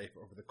his life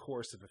over the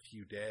course of a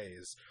few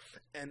days.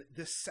 And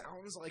this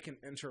sounds like an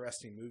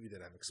interesting movie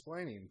that I'm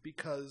explaining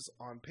because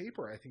on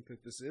paper I think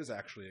that this is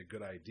actually a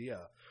good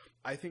idea.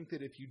 I think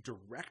that if you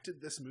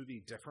directed this movie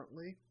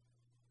differently,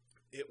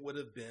 it would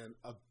have been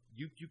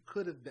you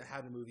could have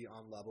had a movie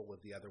on level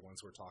with the other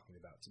ones we're talking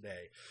about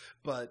today.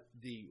 But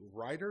the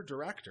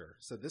writer-director,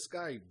 so this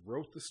guy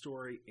wrote the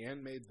story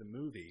and made the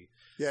movie.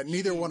 Yeah,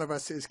 neither one of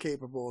us is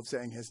capable of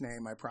saying his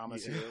name, I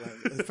promise you.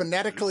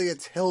 Phonetically,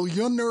 it's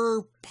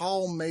Hiljuner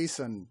Paul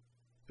Mason.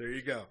 There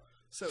you go.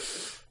 So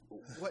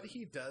what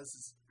he does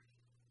is,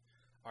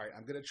 all right,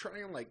 I'm going to try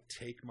and like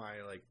take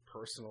my like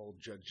personal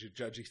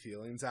judgy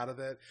feelings out of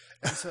it.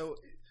 And so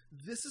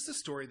this is a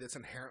story that's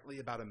inherently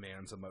about a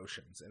man's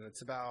emotions, and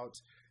it's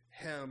about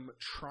him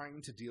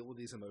trying to deal with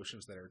these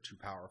emotions that are too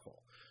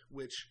powerful,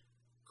 which,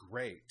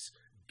 great,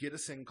 get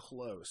us in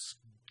close,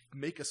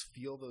 make us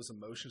feel those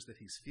emotions that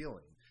he's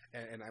feeling,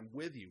 and I'm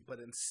with you, but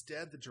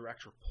instead the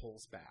director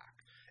pulls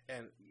back,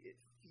 and it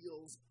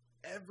feels,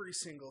 every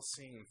single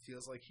scene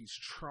feels like he's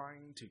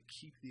trying to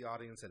keep the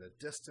audience at a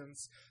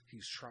distance,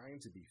 he's trying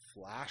to be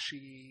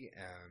flashy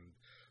and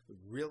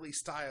really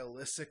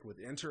stylistic with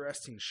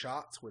interesting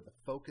shots where the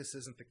focus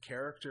isn't the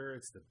character,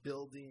 it's the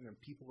building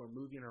and people are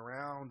moving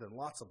around and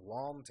lots of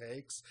long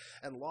takes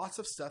and lots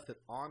of stuff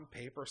that on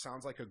paper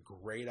sounds like a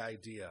great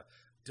idea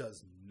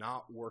does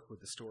not work with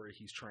the story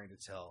he's trying to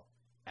tell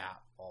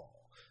at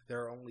all.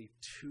 There are only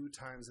 2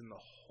 times in the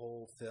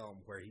whole film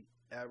where he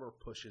ever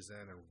pushes in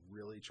and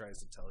really tries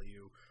to tell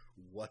you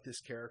what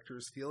this character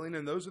is feeling,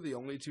 and those are the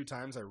only 2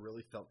 times I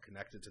really felt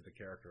connected to the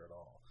character at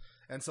all.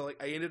 And so,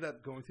 like, I ended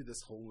up going through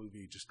this whole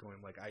movie just going,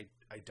 like, I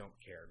don't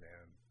care,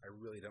 man. I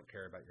really don't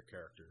care about your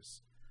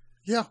characters.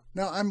 Yeah,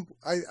 no,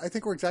 I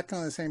think we're exactly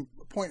on the same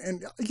point.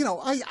 And,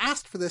 I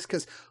asked for this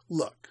because,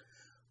 look,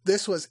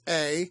 this was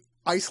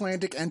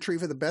Icelandic entry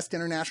for the Best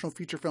International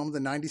Feature Film of the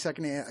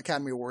 92nd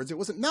Academy Awards. It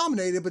wasn't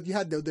nominated, but you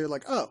had they're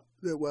like, oh,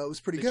 well, it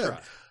was pretty good.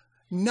 Tried.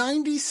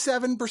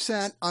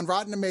 97% on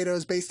Rotten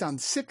Tomatoes based on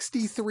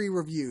 63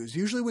 reviews.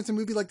 Usually when it's a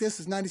movie like this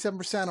is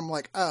 97%, I'm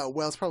like, oh,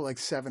 well, it's probably like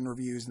 7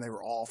 reviews and they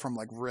were all from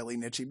like really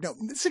niche. No,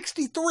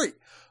 63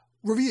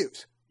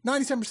 reviews,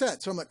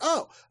 97%. So I'm like,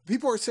 oh,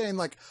 people are saying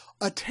like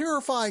a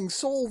terrifying,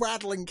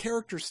 soul-rattling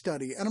character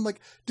study. And I'm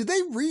like, did they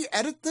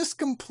re-edit this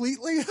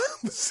completely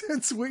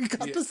since we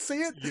got to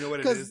see it? You know what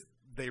it is?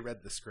 They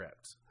read the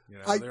script.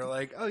 They're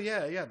like, oh,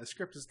 yeah, the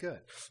script is good.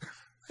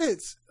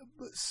 It's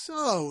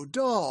so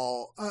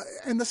dull.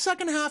 And the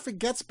second half, it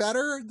gets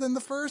better than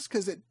the first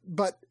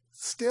but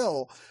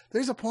still,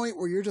 there's a point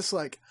where you're just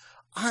like,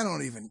 I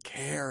don't even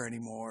care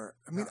anymore.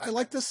 I mean, I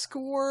like the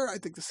score. I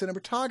think the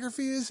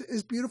cinematography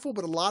is beautiful,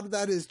 but a lot of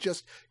that is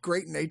just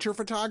great nature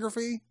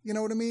photography. You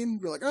know what I mean?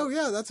 You're like, oh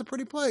yeah, that's a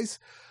pretty place.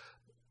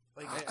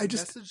 Like I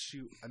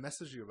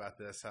messaged you about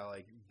this, how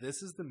like,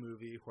 this is the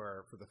movie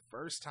where for the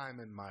first time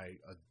in my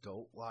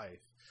adult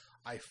life,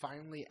 I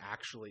finally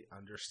actually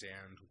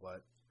understand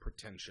what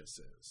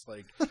pretentious is.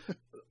 Like,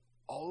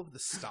 all of the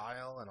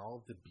style and all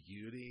of the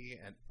beauty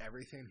and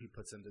everything he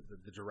puts into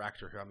the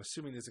director, who I'm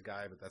assuming is a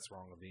guy, but that's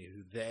wrong with me,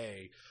 who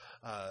they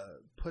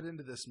put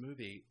into this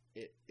movie,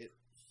 it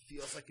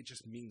feels like it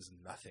just means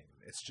nothing.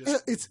 It's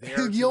just it's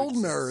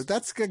Hiljuner.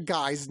 That's a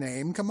guy's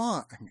name. Come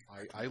on. I mean,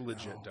 I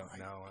legit don't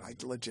know. I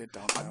legit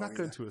don't know. I'm not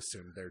going to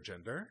assume their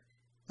gender.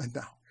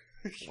 No.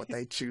 what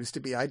they choose to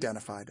be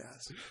identified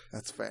as.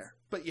 That's fair.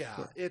 But yeah,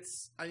 Sure.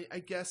 it's I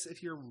guess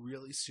if you're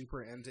really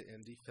super into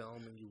indie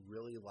film and you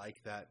really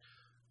like that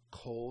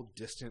cold,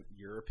 distant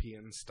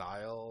European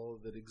style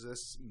that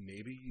exists,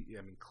 maybe,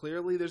 I mean,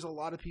 clearly there's a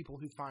lot of people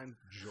who find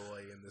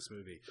joy in this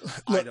movie.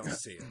 I don't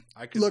see it.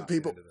 I could not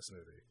get into this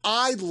movie.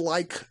 I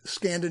like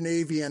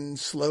Scandinavian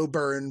slow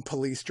burn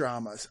police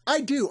dramas. I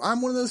do.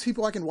 I'm one of those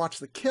people. I can watch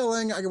The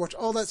Killing. I can watch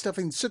all that stuff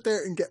and sit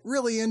there and get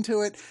really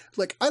into it.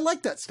 Like, I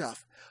like that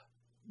stuff.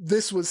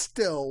 This was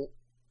still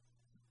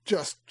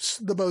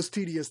just the most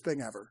tedious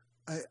thing ever.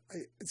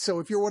 So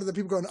if you're one of the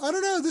people going, I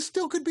don't know, this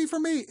still could be for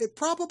me, it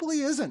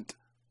probably isn't.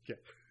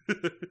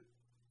 Yeah.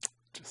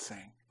 Just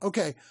saying.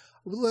 Okay,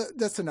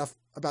 that's enough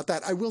about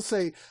that. I will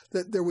say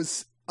that there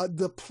was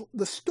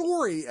the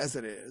story as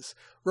it is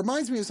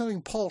reminds me of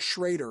something Paul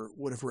Schrader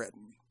would have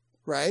written,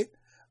 right?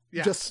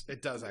 Yeah,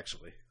 it does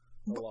actually.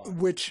 A lot.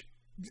 Which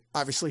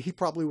obviously he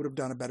probably would have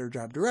done a better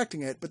job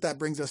directing it, but that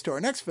brings us to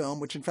our next film,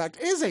 which in fact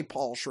is a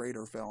Paul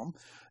Schrader film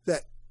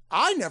that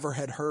I never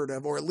had heard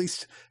of, or at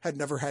least had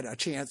never had a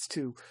chance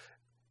to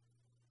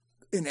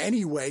in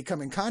any way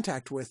come in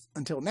contact with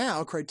until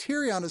now.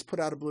 Criterion has put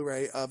out a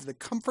Blu-ray of The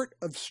Comfort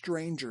of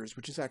Strangers,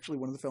 which is actually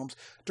one of the films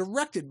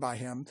directed by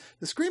him.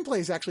 The screenplay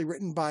is actually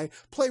written by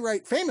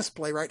famous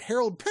playwright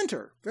Harold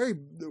Pinter, very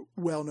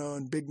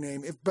well-known, big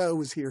name. If Bo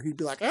was here, he'd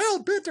be like,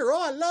 Harold Pinter,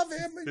 oh, I love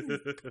him.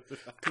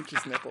 Pinch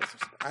his nipples.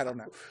 I don't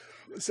know.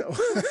 So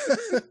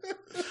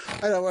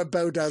I don't know what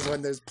Bo does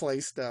when there's play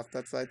stuff.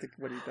 That's, I think,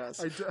 what he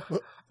does.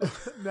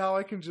 Now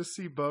I can just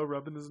see Bo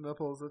rubbing his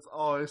nipples. That's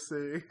all I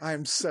see.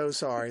 I'm so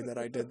sorry that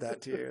I did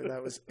that to you.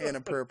 That was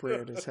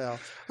inappropriate as hell.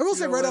 I will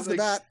say right off the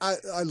bat,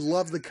 I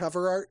love the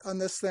cover art on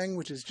this thing,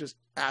 which is just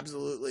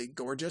absolutely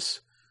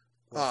gorgeous.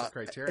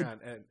 Criterion,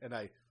 and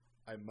I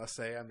must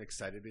say I'm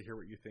excited to hear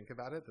what you think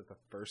about it. That the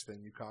first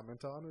thing you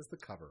comment on is the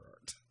cover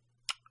art.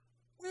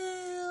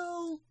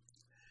 Well,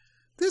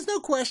 there's no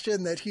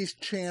question that he's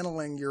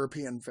channeling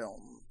European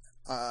film.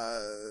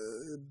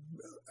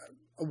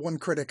 One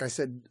critic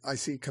I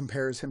see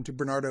compares him to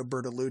Bernardo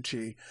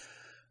Bertolucci,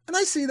 and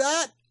I see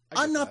that.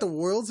 I'm not the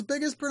world's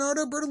biggest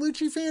Bernardo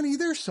Bertolucci fan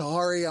either.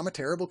 Sorry, I'm a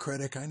terrible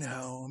critic. I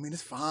know. I mean,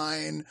 it's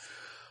fine.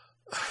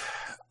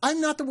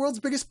 I'm not the world's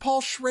biggest Paul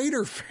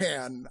Schrader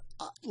fan.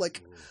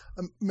 Like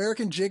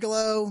American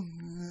Gigolo,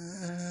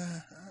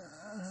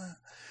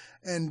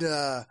 and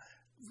the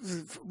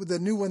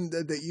new one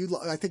that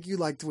I think you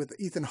liked with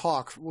Ethan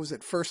Hawke. What was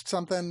it? First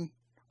something?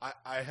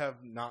 I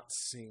have not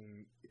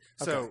seen.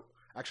 So Okay.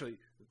 Actually,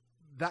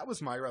 that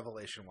was my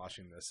revelation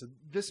watching this.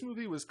 This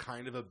movie was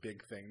kind of a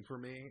big thing for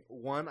me.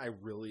 One, I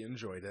really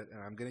enjoyed it,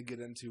 and I'm going to get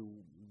into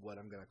what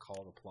I'm going to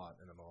call the plot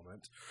in a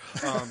moment.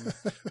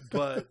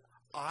 But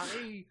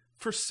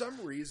for some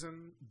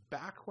reason,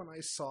 back when I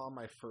saw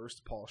my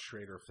first Paul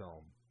Schrader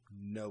film,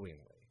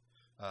 knowingly,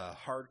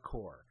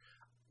 hardcore,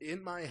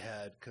 in my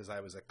head, because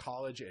I was a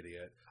college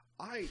idiot,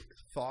 I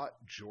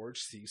thought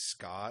George C.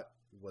 Scott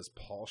was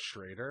Paul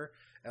Schrader,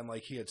 and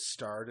like he had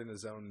starred in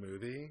his own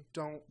movie.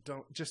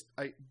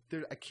 I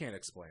can't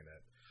explain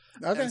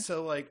it. Okay. And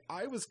so like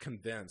I was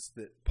convinced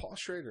that Paul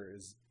Schrader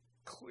is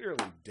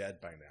clearly dead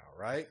by now,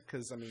 right?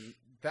 Because I mean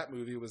that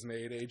movie was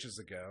made ages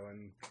ago,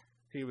 and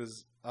he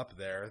was up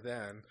there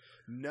then.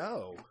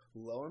 No,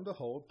 lo and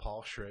behold,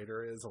 Paul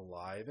Schrader is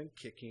alive and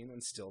kicking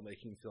and still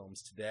making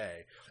films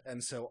today.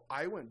 And so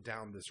I went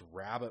down this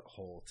rabbit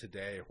hole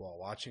today while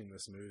watching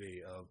this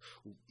movie of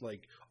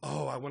like,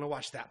 oh, I want to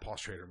watch that Paul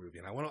Schrader movie,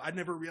 and I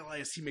never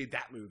realized he made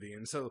that movie.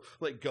 And so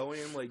like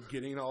going and like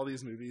getting all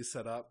these movies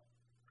set up.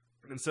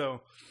 And so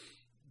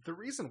the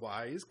reason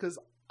why is because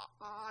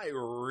I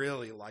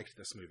really liked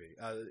this movie.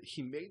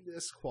 He made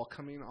this while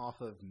coming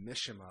off of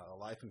Mishima, A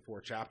Life in 4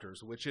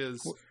 Chapters, which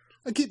is...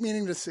 I keep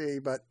meaning to see,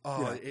 but...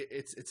 Oh, yeah.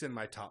 It's in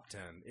my top 10.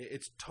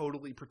 It's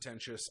totally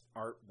pretentious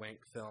art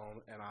wank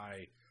film, and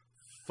I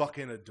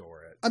fucking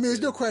adore it. I mean, there's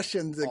no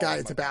question the guy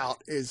it's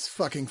about is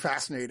fucking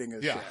fascinating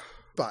as shit.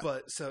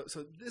 But so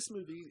this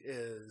movie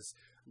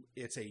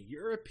it's a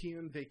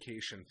European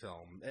vacation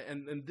film,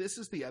 and this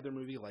is the other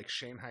movie like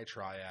Shanghai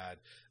Triad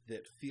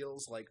that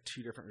feels like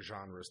two different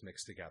genres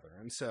mixed together.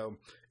 And so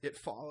it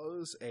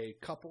follows a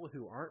couple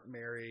who aren't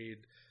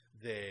married.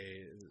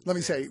 Let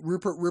me say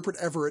Rupert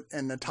Everett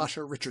and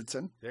Natasha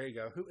Richardson. There you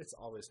go. It's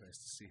always nice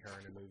to see her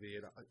in a movie.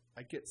 And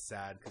I get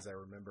sad because I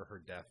remember her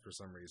death for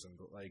some reason,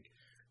 but like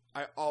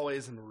I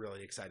always am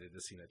really excited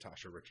to see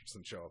Natasha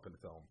Richardson show up in the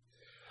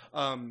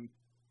film.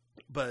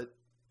 But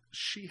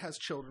she has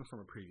children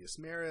from a previous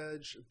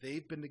marriage.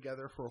 They've been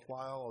together for a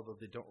while, although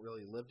they don't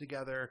really live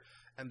together.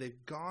 And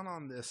they've gone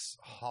on this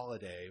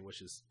holiday,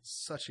 which is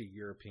such a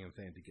European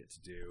thing to get to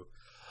do,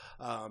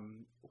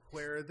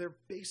 where they're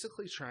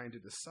basically trying to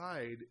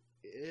decide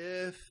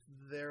if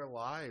their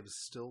lives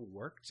still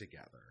work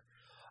together.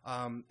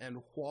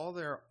 And while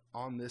they're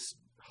on this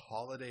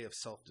holiday of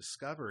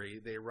self-discovery,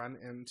 they run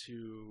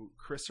into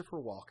Christopher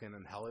Walken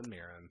and Helen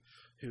Mirren,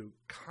 who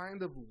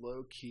kind of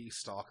low-key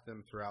stalk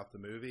them throughout the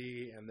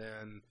movie, and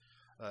then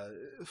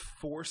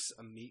force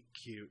a meet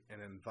cute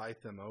and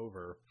invite them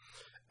over.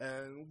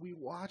 And we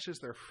watch as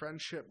their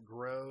friendship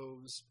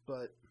grows,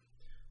 but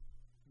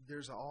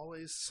there's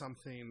always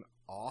something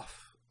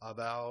off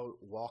about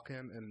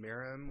Walken and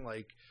Mirren.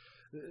 Like,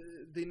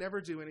 they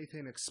never do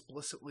anything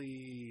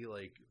explicitly,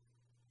 like,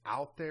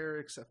 out there,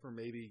 except for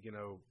maybe,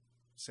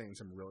 saying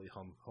some really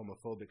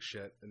homophobic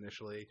shit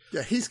initially.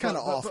 Yeah, he's kind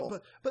of awful.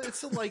 But it's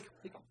still like,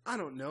 I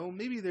don't know.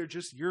 Maybe they're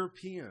just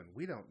European.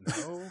 We don't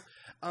know.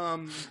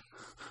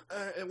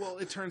 Well,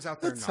 it turns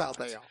out they're That's not.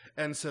 how they are.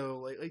 And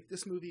so, like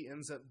this movie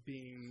ends up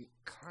being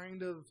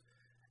kind of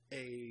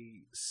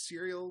a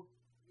serial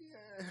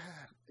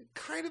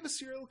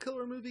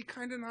killer movie,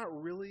 kind of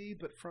not really,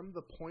 but from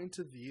the point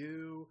of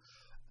view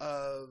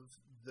of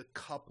the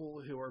couple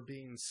who are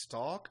being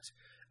stalked.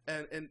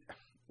 And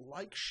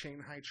like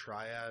Shanghai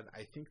Triad,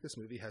 I think this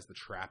movie has the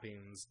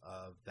trappings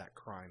of that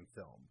crime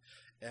film.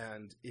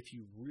 And if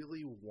you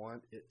really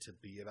want it to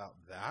be about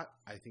that,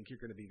 I think you're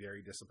going to be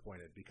very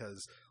disappointed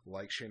because,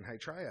 like Shanghai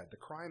Triad, the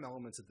crime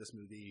elements of this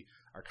movie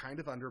are kind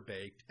of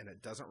underbaked, and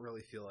it doesn't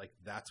really feel like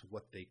that's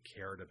what they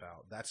cared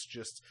about. That's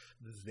just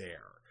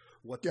there.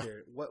 What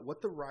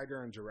the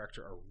writer and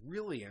director are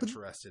really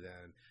interested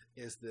in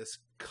is this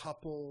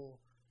couple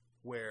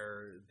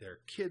where their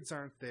kids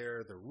aren't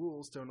there, the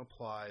rules don't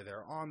apply,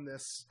 they're on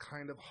this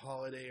kind of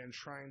holiday and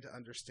trying to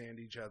understand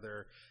each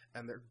other,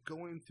 and they're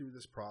going through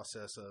this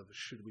process of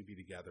should we be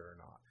together or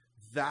not.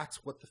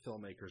 That's what the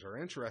filmmakers are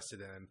interested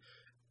in,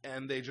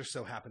 and they just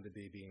so happen to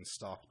be being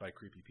stalked by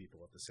creepy people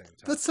at the same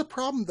time. That's the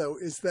problem, though,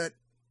 is that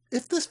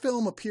if this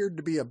film appeared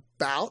to be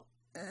about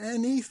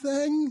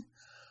anything,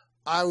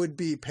 I would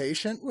be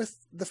patient with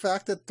the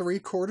fact that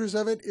 3/4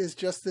 of it is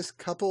just this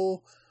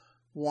couple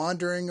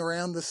wandering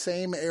around the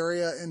same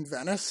area in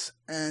Venice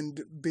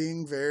and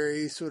being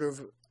very sort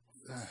of,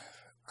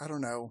 I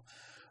don't know,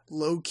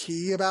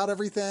 low-key about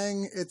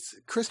everything. It's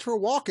Christopher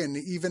Walken,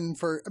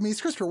 it's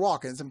Christopher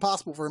Walken. It's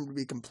impossible for him to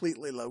be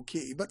completely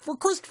low-key. But for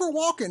Christopher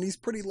Walken, he's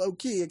pretty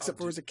low-key, except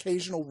for his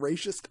occasional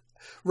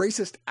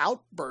racist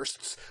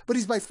outbursts. But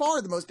he's by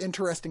far the most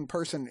interesting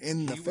person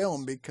in the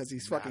film because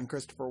he's fucking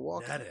Christopher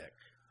Walken.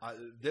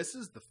 This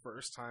is the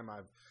first time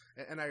I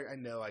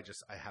know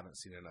I haven't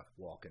seen enough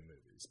Walken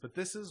movies, but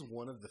this is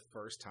one of the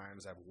first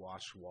times I've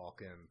watched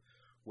Walken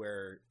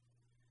where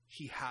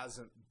he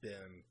hasn't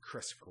been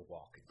Christopher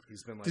Walken.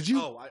 He's been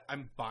like,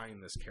 I'm buying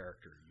this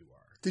character you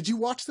are. Did you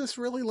watch this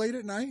really late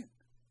at night?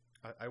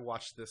 I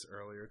watched this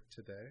earlier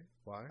today.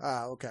 Why?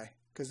 Okay.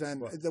 Because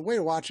then the way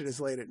to watch it is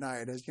late at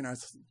night. Is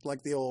it's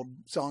like the old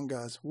song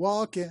goes,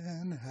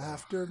 walking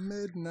after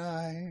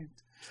midnight.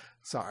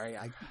 Sorry,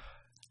 I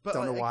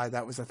don't know why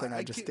that was the thing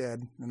I just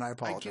did, and I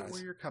apologize. I get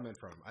where you're coming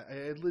from.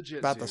 I legit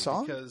about the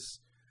song because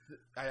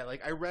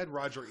I read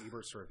Roger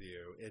Ebert's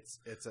review. It's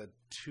a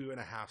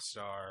 2.5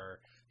 star.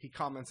 He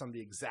comments on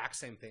the exact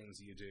same things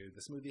you do.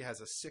 This movie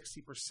has a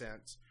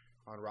 60%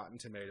 on Rotten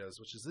Tomatoes,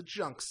 which is a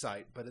junk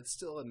site, but it's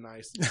still a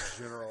nice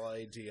general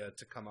idea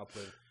to come up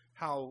with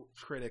how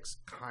critics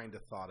kind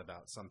of thought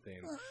about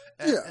something.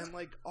 And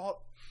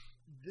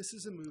this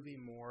is a movie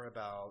more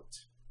about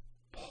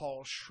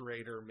Paul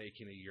Schrader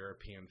making a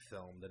European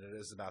film than it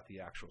is about the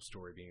actual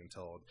story being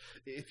told.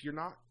 If you're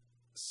not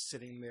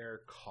sitting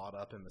there caught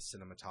up in the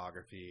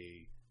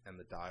cinematography and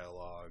the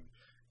dialogue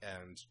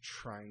and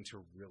trying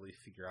to really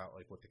figure out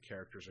what the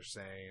characters are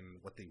saying,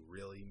 what they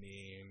really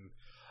mean,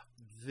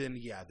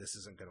 then this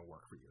isn't going to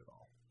work for you at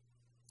all.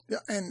 Yeah,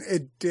 and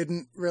it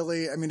didn't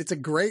really. I mean, it's a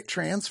great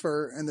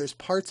transfer, and there's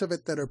parts of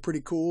it that are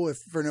pretty cool, if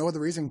for no other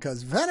reason,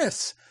 because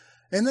Venice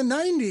in the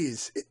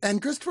 90s,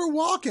 and Christopher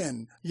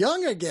Walken,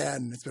 young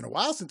again. It's been a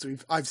while since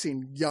I've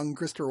seen young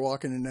Christopher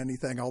Walken in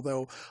anything,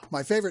 although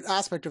my favorite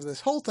aspect of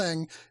this whole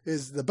thing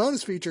is the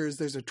bonus features.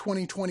 There's a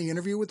 2020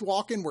 interview with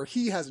Walken where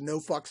he has no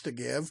fucks to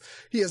give.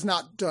 He has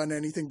not done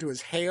anything to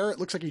his hair. It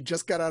looks like he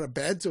just got out of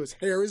bed, so his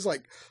hair is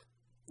like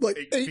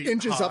 8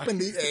 inches high up in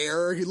the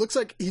air. He looks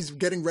like he's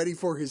getting ready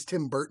for his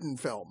Tim Burton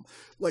film.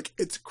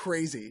 It's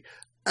crazy.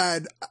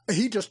 And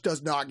he just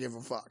does not give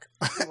a fuck.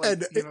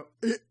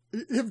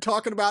 Him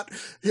talking about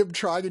him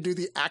trying to do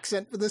the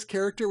accent for this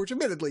character, which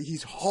admittedly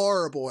he's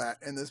horrible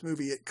at in this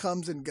movie. It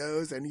comes and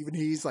goes, and even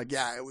he's like,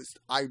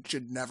 I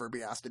should never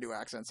be asked to do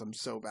accents. I'm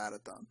so bad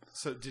at them.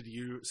 So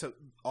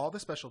all the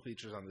special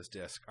features on this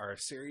disc are a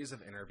series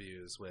of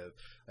interviews with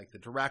the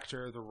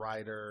director, the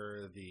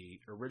writer, the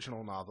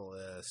original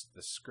novelist,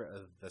 the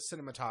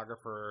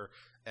cinematographer,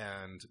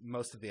 and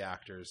most of the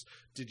actors.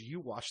 Did you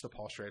watch the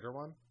Paul Schrader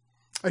one?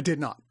 I did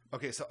not.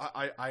 Okay, so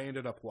I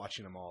ended up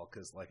watching them all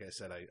because, like I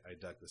said, I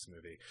dug this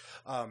movie.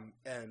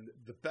 And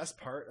the best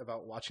part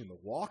about watching the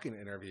Walken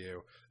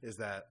interview is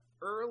that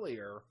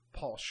earlier,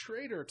 Paul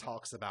Schrader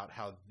talks about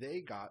how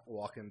they got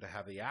Walken to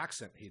have the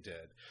accent he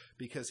did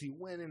because he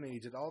went in and he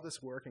did all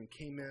this work and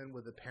came in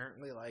with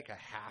apparently a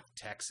half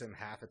Texan,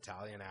 half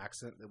Italian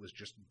accent that was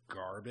just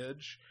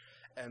garbage.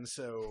 And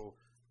so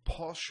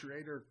Paul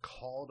Schrader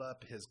called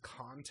up his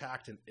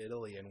contact in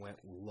Italy and went,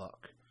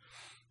 look,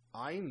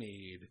 I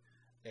need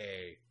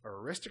a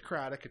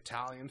aristocratic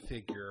Italian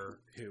figure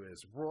who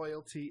is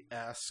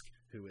royalty-esque,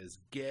 who is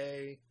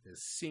gay,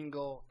 is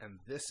single, and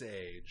this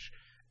age,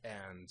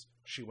 And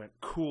she went,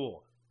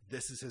 cool,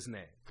 this is his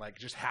name. Like,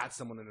 just had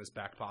someone in his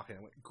back pocket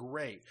and went,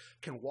 great.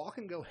 Can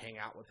Walken go hang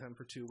out with him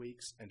for 2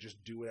 weeks and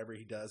just do whatever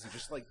he does and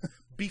just, like,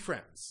 be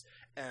friends?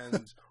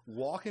 And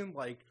Walken,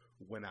 like,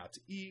 went out to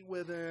eat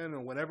with him,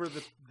 and whenever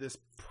this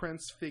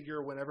prince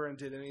figure, whenever and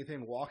did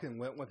anything, Walken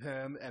went with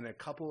him. And a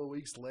couple of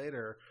weeks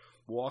later,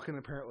 Walken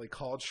apparently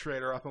called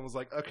Schrader up and was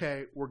like,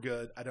 okay, we're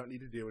good. I don't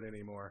need to do it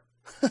anymore.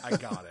 I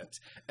got it.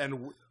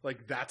 And,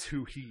 like, that's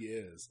who he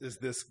is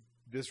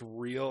this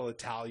real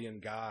Italian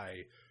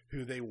guy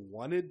who they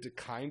wanted to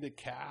kind of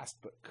cast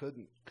but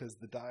couldn't because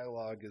the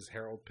dialogue is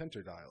Harold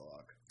Pinter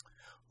dialogue.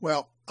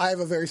 Well, I have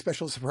a very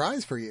special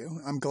surprise for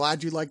you. I'm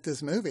glad you liked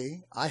this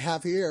movie. I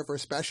have here for a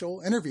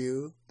special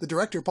interview the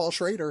director, Paul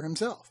Schrader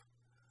himself.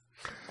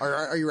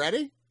 Are you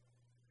ready?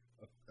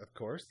 Of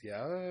course,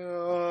 yeah.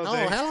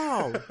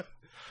 Hello.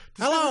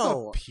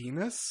 Hello.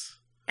 Penis?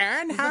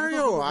 And how are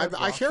you?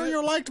 I hear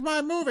you liked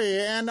my movie,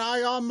 and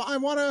I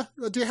want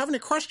to. Do you have any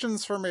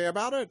questions for me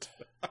about it?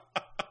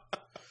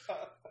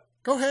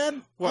 Go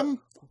ahead. What?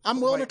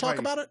 I'm willing to talk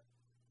about it.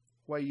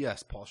 Why,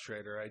 yes, Paul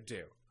Schrader, I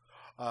do.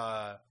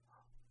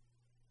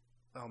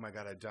 Oh my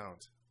God, I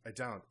don't.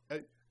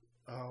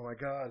 Oh my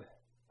God.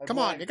 Come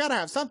on, you gotta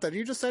have something.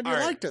 You just said you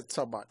liked it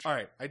so much. All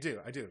right, I do.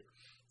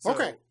 So,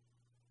 okay.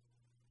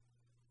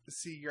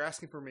 See, you're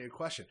asking for me a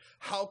question.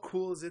 How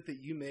cool is it that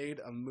you made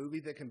a movie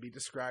that can be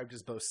described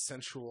as both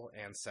sensual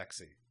and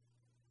sexy?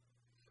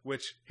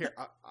 Which, here,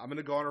 I'm going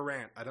to go on a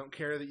rant. I don't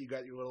care that you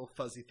got your little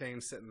fuzzy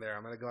thing sitting there.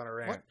 I'm going to go on a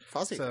rant. What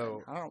fuzzy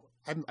thing?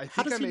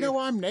 How does he know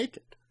I'm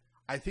naked?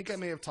 I think I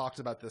may have talked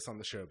about this on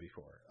the show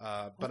before,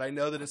 but I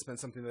know that it's been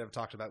something that I've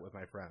talked about with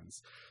my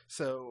friends.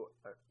 So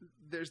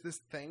there's this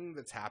thing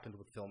that's happened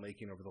with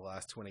filmmaking over the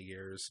last 20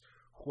 years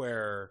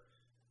where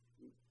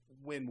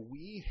when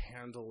we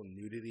handle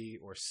nudity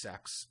or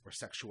sex or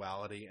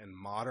sexuality in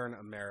modern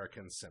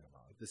American cinema,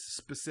 this is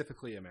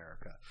specifically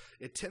America,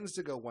 it tends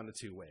to go one of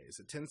two ways.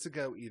 It tends to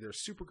go either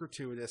super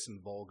gratuitous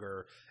and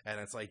vulgar, and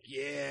it's like,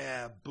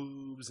 yeah,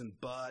 boobs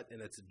and butt,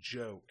 and it's a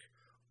joke.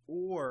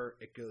 Or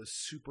it goes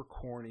super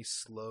corny,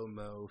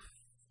 slow-mo,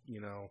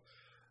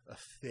 a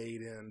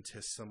fade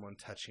into someone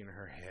touching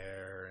her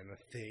hair and a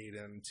fade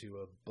into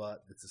a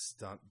butt that's a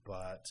stunt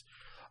butt.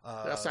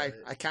 Yes, I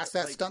cast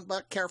that stunt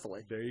butt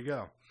carefully. There you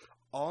go.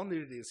 All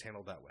nudity is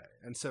handled that way.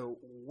 And so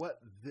what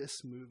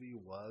this movie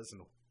was,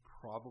 and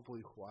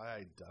probably why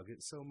I dug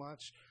it so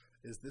much,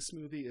 is this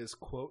movie is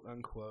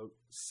quote-unquote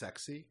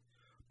sexy.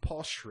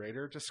 Paul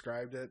Schrader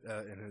described it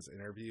in his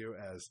interview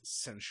as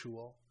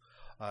sensual.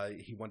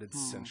 He wanted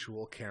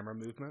sensual camera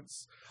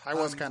movements. I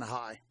was kind of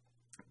high.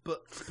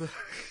 But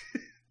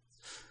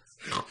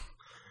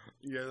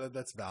yeah,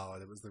 that's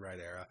valid. It was the right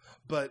era.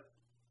 But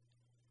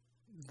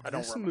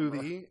this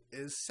movie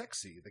is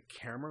sexy. The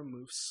camera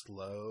moves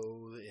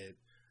slow.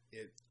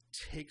 It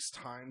takes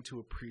time to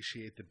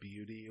appreciate the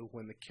beauty.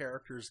 When the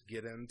characters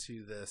get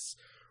into this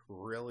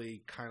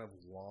really kind of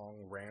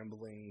long,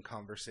 rambling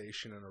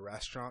conversation in a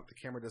restaurant, the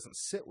camera doesn't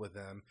sit with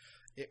them.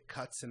 It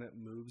cuts and it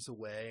moves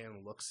away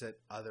and looks at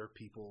other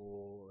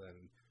people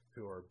and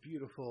who are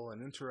beautiful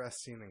and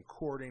interesting and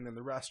courting in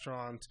the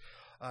restaurant.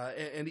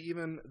 And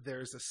even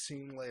there's a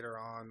scene later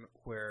on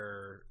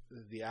where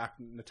the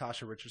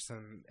Natasha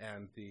Richardson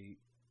and the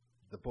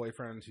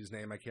boyfriend whose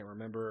name I can't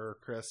remember,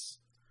 Chris?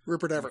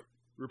 Rupert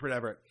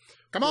Everett.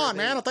 Come on,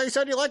 man. I thought you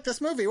said you liked this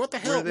movie. What the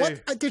hell?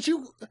 What did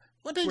you...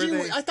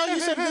 I thought you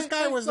said this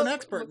guy was an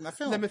expert in the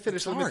film. Let me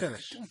finish.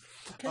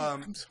 Okay,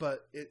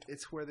 but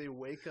it's where they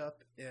wake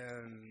up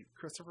in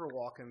Christopher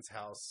Walken's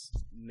house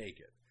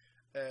naked.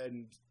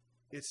 And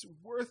it's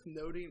worth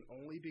noting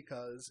only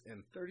because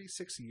in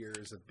 36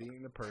 years of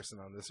being the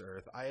person on this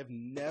earth, I have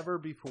never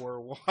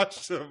before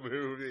watched a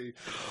movie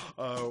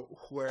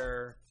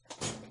where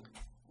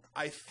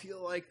I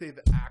feel like they've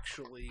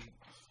actually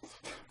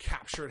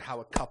captured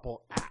how a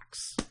couple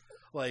acts.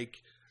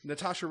 Like,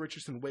 Natasha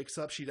Richardson wakes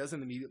up. She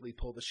doesn't immediately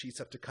pull the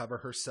sheets up to cover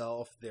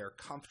herself. They're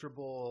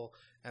comfortable,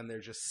 and they're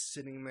just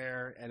sitting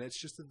there, and it's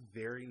just a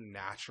very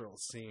natural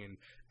scene.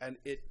 And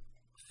it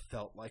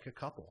felt like a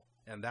couple.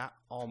 And that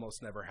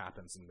almost never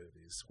happens in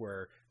movies,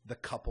 where the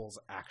couples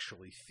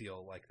actually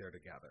feel like they're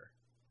together.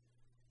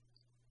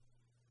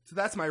 So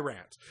that's my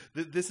rant.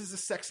 This is a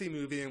sexy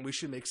movie, and we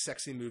should make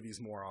sexy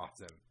movies more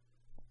often.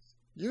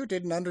 You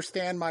didn't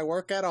understand my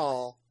work at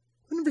all.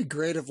 Wouldn't it be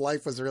great if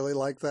life was really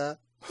like that?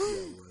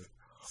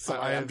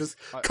 Sorry, I'm just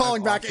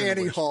calling back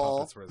Annie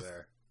Hall.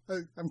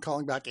 I'm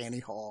calling back Annie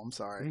Hall. I'm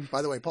sorry.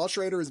 By the way, Paul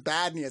Schrader is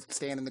bad, and he has to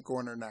stand in the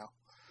corner now.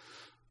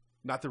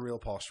 Not the real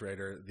Paul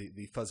Schrader,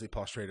 the fuzzy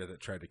Paul Schrader that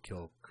tried to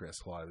kill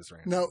Chris while I was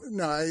ranting.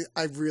 No,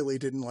 I really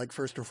didn't like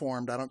First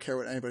Reformed. I don't care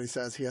what anybody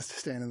says. He has to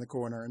stand in the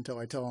corner until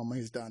I tell him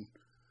he's done.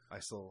 I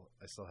still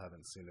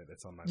haven't seen it.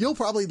 It's on my You'll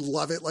probably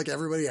love it like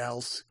everybody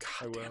else.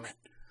 God damn it.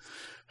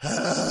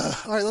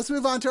 All right, let's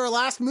move on to our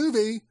last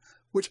movie,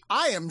 which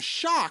I am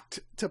shocked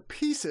to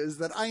pieces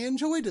that I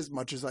enjoyed as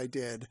much as I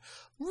did.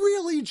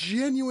 Really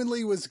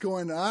genuinely was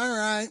going, all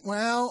right,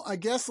 well, I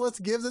guess let's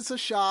give this a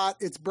shot.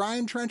 It's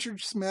Brian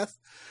Trenchard Smith,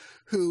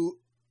 who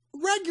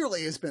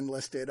regularly has been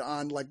listed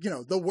on, like,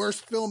 the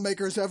worst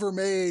filmmakers ever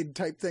made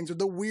type things, or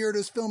the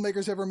weirdest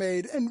filmmakers ever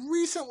made. And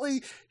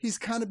recently he's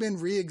kind of been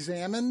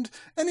re-examined,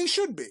 and he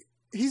should be.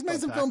 He's made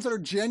some films that are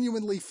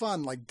genuinely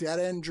fun, like Dead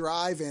End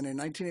Drive-In in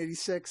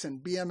 1986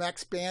 and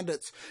BMX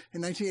Bandits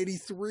in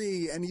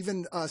 1983, and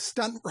even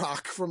Stunt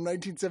Rock from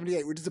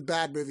 1978, which is a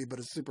bad movie, but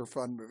a super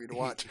fun movie to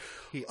watch.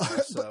 He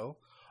also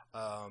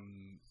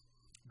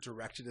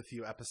directed a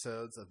few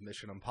episodes of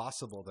Mission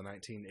Impossible, the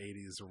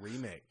 1980s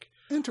remake.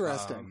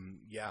 Interesting.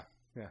 Yeah.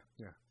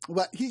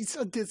 But he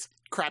did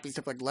crappy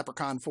stuff like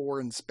Leprechaun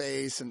 4 in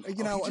space, and, he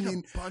did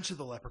a bunch of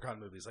the Leprechaun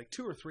movies, like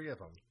 2 or 3 of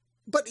them.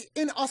 But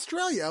in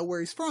Australia,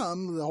 where he's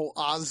from, the whole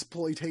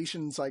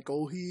Ozploitation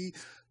cycle, he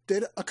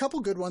did a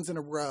couple good ones in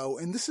a row.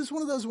 And this is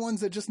one of those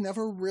ones that just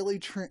never really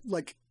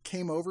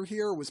came over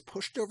here, was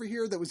pushed over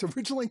here, that was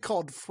originally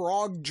called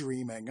Frog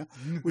Dreaming,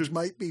 which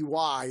might be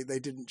why they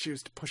didn't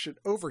choose to push it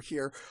over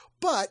here.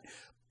 But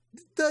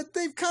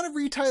they've kind of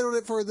retitled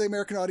it for the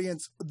American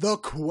audience, The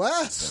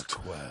Quest. The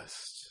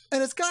Quest.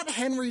 And it's got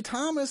Henry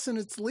Thomas in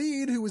its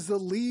lead, who was the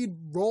lead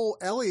role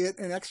Elliot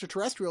in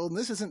Extraterrestrial, and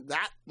this isn't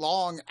that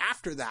long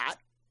after that,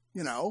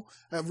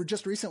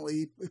 just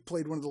recently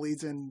played one of the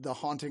leads in The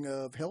Haunting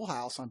of Hill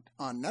House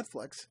on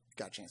Netflix.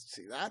 Got a chance to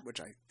see that, which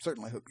I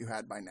certainly hope you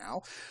had by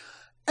now.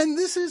 And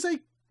this is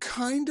a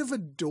kind of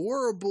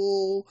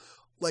adorable,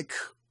 like,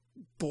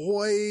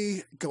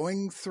 boy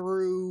going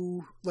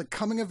through, like,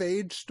 coming of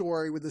age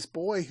story with this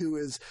boy who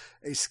is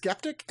a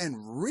skeptic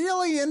and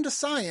really into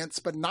science,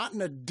 but not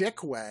in a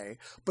dick way.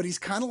 But he's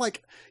kind of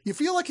like, you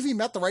feel like if he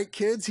met the right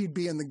kids, he'd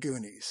be in the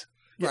Goonies,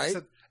 right?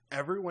 So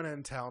everyone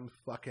in town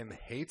fucking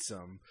hates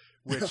him,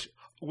 which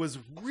was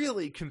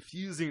really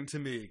confusing to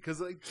me,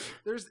 because, like,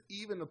 there's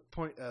even a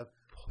point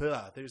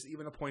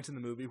in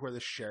the movie where the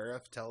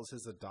sheriff tells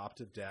his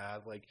adoptive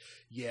dad, like,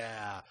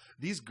 yeah,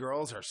 these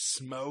girls are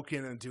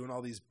smoking and doing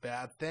all these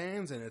bad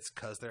things, and it's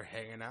because they're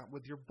hanging out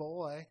with your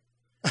boy.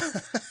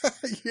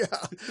 Yeah.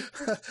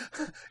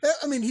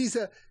 I mean,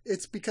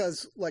 it's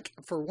because, like,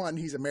 for one,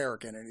 he's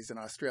American and he's in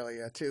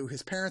Australia too.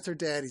 His parents are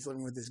dead. He's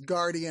living with his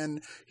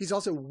guardian. He's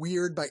also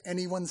weird by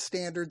anyone's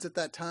standards at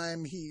that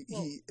time. He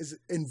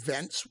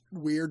invents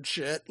weird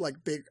shit,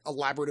 like big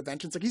elaborate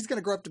inventions. Like, he's going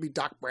to grow up to be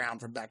Doc Brown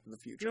from Back to the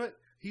Future. You know what?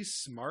 He's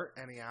smart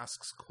and he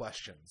asks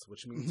questions,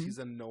 which means he's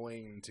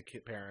annoying to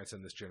parents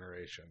in this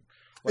generation.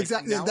 Like,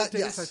 exactly.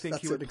 Nowadays, I think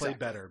he would play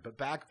better, but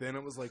back then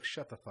it was like,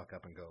 shut the fuck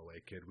up and go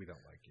away, kid. We don't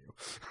like you.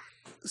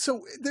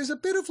 So there's a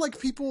bit of, like,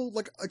 people,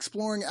 like,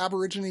 exploring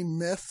Aborigine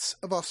myths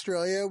of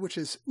Australia, which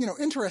is,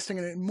 interesting,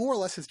 and it more or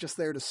less is just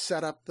there to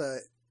set up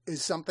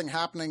is something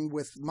happening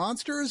with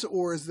monsters,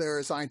 or is there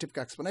a scientific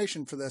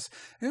explanation for this?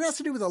 And it has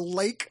to do with a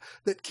lake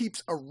that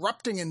keeps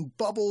erupting in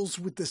bubbles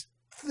with this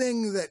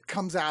thing that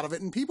comes out of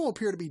it, and people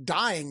appear to be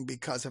dying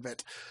because of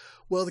it.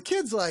 Well, the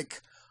kid's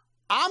like,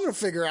 I'm going to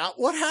figure out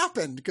what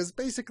happened, because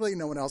basically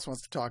no one else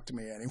wants to talk to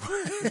me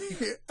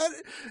anyway. And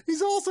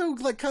he's also,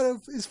 like, kind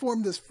of has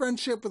formed this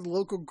friendship with the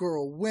local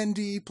girl,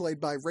 Wendy, played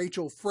by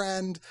Rachel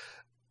Friend.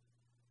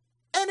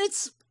 And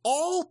it's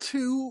all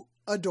too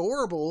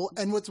adorable.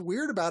 And what's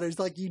weird about it is,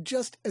 like, you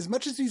just, as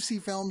much as you see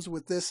films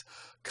with this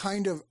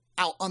kind of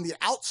out on the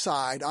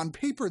outside, on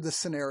paper, this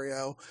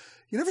scenario,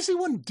 you never see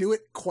one do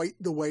it quite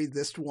the way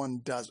this one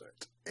does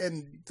it.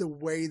 And the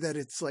way that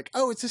it's like,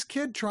 oh, it's this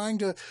kid trying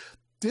to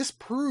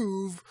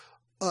disprove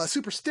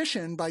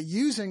superstition by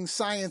using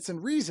science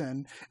and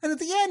reason. And at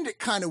the end, it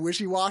kind of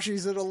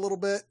wishy-washies it a little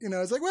bit.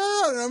 It's like, well,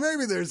 I don't know,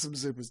 maybe there's some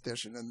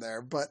superstition in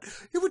there,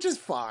 which is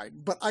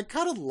fine. But I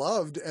kind of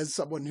loved, as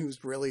someone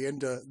who's really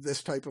into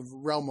this type of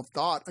realm of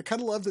thought, I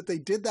kind of loved that they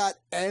did that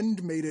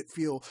and made it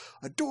feel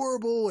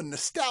adorable and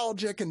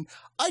nostalgic. And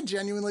I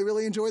genuinely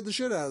really enjoyed the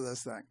shit out of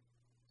this thing.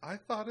 I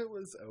thought it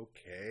was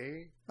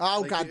okay.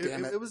 Oh, like, God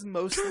damn it. It was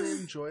mostly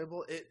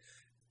enjoyable.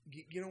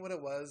 You know what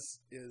it was?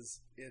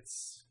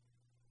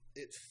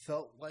 It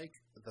felt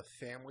like the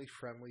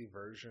family-friendly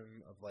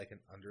version of, like, an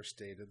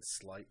understated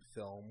slight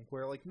film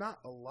where, like, not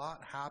a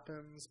lot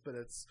happens, but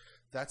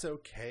that's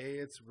okay.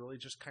 It's really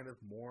just kind of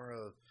more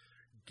of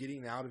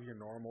getting out of your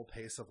normal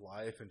pace of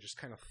life and just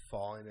kind of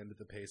falling into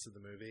the pace of the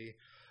movie.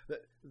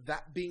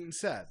 That being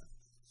said,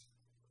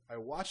 I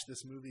watched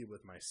this movie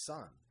with my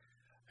son,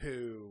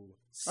 who,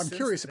 I'm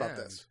curious about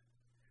this,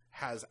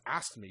 has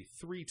asked me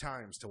 3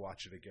 times to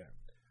watch it again.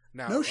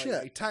 Now, no shit.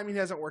 Like, timing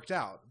hasn't worked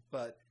out,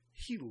 but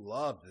he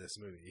loved this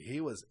movie. He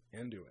was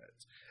into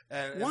it.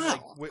 And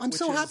wow. And, like, I'm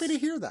so happy to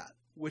hear that.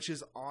 Which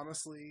is,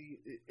 honestly,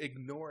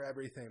 ignore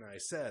everything I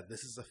said.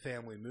 This is a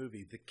family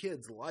movie. The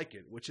kids like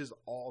it, which is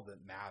all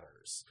that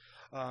matters.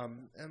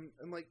 And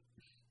like,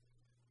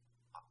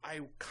 I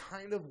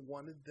kind of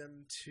wanted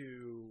them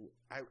to...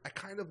 I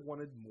kind of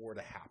wanted more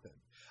to happen.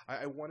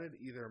 I wanted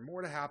either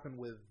more to happen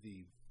with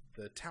the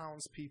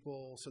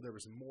townspeople, so there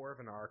was more of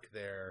an arc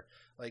there.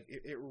 Like,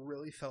 it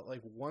really felt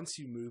like once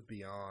you move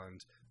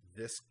beyond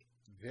this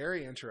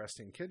very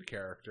interesting kid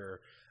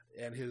character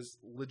and his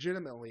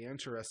legitimately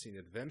interesting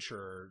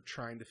adventure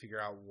trying to figure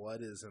out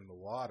what is in the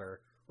water,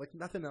 like,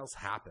 nothing else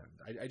happened.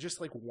 I just,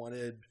 like,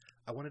 wanted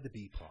the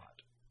B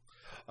plot,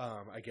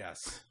 I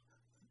guess.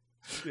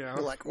 You know?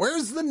 You're like,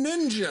 where's the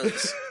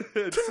ninjas?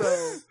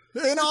 So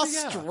in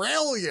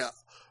Australia.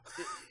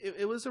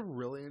 It was a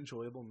really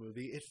enjoyable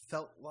movie. It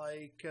felt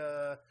like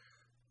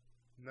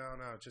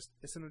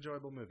it's an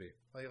enjoyable movie.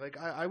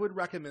 I would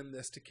recommend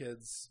this to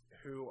kids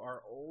who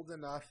are old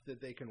enough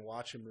that they can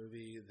watch a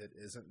movie that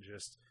isn't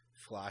just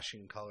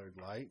flashing colored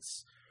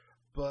lights,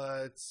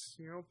 but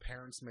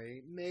parents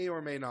may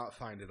or may not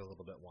find it a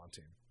little bit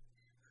wanting.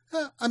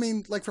 I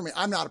mean, like for me,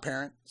 I'm not a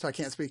parent, so I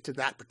can't speak to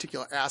that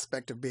particular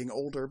aspect of being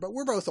older, but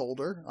we're both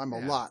older. I'm a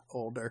lot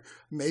older.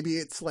 Maybe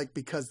it's like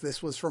because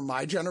this was from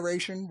my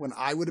generation when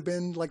I would have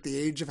been like the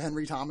age of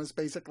Henry Thomas,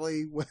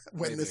 basically,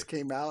 when this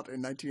came out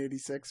in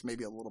 1986,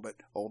 maybe a little bit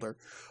older.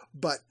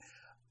 But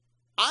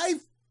I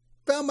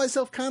found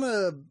myself kind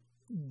of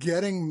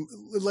getting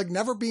like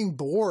never being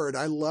bored.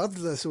 I loved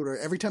the sort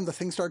of every time the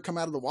thing started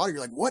coming out of the water,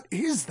 you're like, what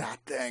is that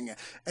thing?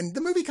 And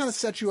the movie kind of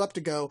sets you up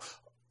to go,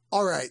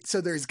 all right,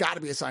 so there's got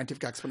to be a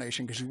scientific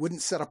explanation because you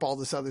wouldn't set up all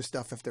this other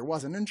stuff if there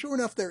wasn't. And sure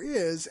enough, there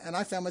is. And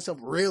I found myself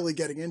really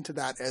getting into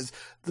that as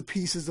the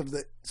pieces of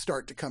the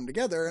start to come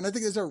together. And I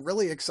think there's a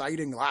really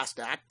exciting last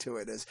act to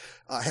it as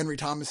Henry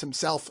Thomas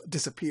himself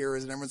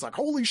disappears and everyone's like,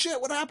 holy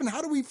shit, what happened?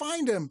 How do we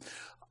find him?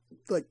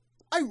 Like,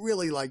 I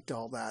really liked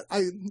all that.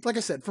 Like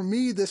I said, for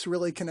me, this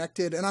really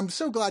connected, and I'm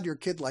so glad your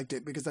kid liked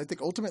it because I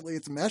think ultimately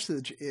its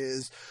message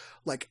is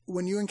like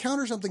when you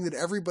encounter something that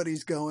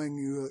everybody's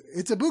going,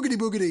 it's a boogity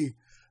boogity.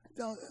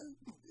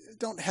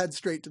 Don't head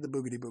straight to the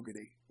boogity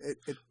boogity.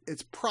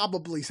 It's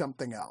probably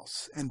something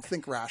else, and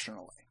think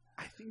rationally.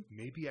 I think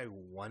maybe I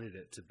wanted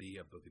it to be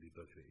a boogity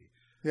boogity.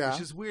 Yeah,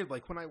 which is weird.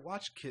 Like when I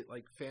watch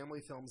family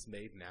films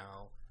made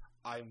now,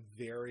 I'm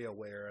very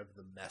aware of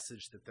the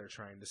message that they're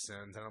trying to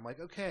send, and I'm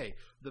like, okay,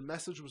 the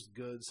message was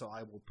good, so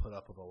I will put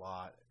up with a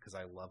lot because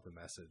I love the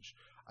message.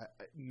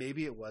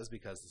 Maybe it was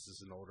because this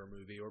is an older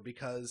movie, or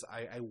because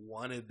I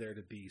wanted there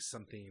to be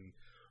something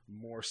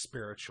more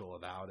spiritual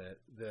about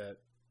it. That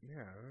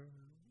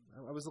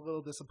I was a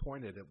little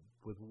disappointed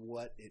with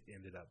what it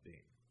ended up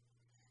being.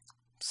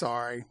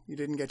 Sorry, you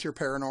didn't get your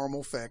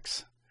paranormal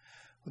fix.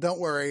 Well,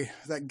 don't worry.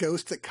 That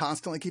ghost that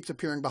constantly keeps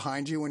appearing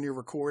behind you when you're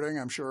recording,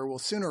 I'm sure will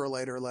sooner or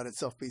later let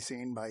itself be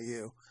seen by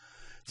you.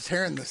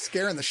 Scaring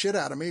the shit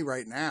out of me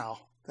right now.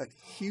 That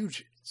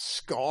huge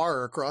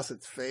scar across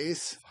its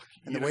face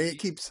and the way it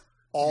keeps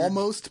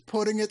almost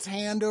putting its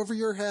hand over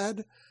your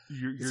head.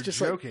 You're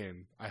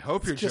joking. Like, I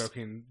hope you're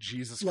joking.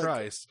 Jesus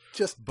Christ.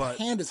 The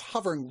hand is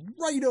hovering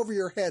right over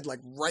your head, like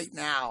right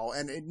now,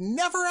 and it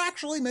never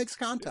actually makes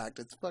contact.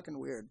 It's fucking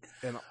weird.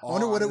 I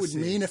wonder what it would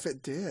mean if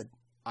it did.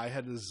 I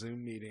had a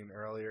Zoom meeting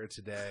earlier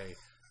today,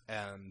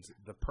 and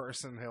the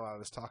person who I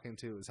was talking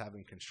to was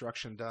having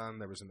construction done.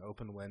 There was an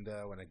open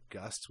window, and a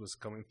gust was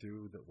coming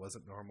through that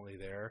wasn't normally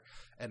there,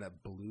 and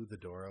it blew the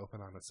door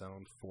open on its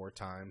own 4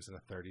 times in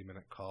a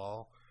 30-minute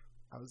call.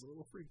 I was a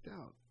little freaked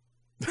out.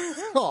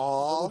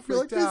 Oh, I feel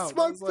like this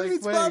smoke's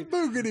about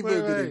boogity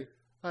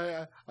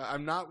boogity.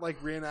 I'm not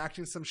like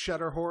reenacting some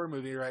Shudder horror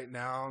movie right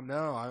now.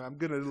 No, I'm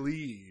going to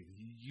leave.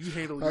 You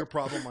handle your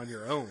problem on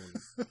your own.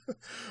 Well,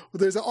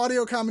 there's an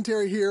audio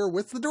commentary here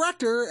with the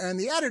director and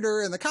the editor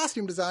and the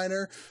costume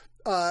designer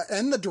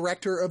and the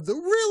director of the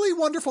really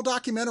wonderful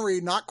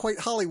documentary, Not Quite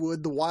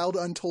Hollywood, The Wild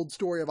Untold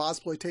Story of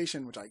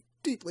Ozploitation, which I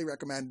deeply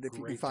recommend if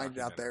you can find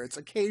it out there. It's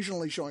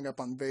occasionally showing up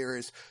on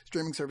various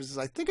streaming services.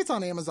 I think it's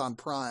on Amazon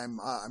Prime.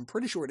 I'm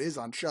pretty sure it is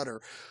on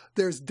Shudder.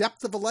 There's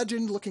Depth of a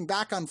Legend, looking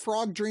back on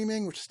frog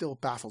dreaming, which still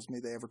baffles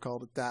me they ever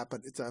called it that, but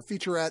it's a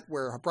featurette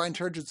where Brian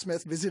Turgeon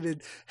Smith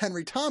visited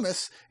Henry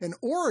Thomas in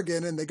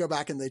Oregon, and they go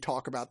back and they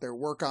talk about their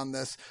work on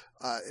this.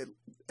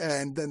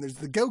 And then there's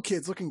the Go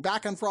Kids, looking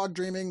back on frog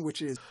dreaming,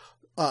 which is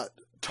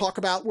talk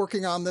about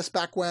working on this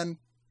back when.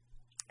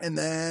 And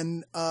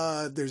then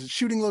there's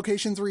shooting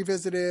locations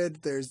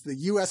revisited. There's the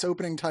U.S.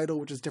 opening title,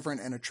 which is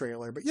different, and a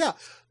trailer. But yeah,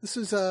 this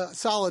is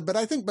solid. But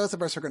I think both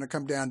of us are going to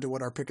come down to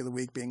what our pick of the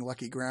week being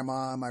Lucky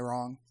Grandma. Am I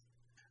wrong?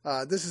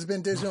 This has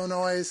been Digital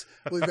Noise.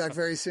 We'll be back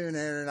very soon,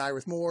 Aaron and I,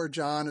 with more.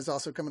 John is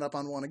also coming up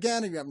on one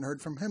again. If you haven't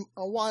heard from him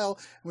a while,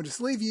 we'll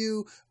just leave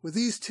you with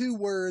these 2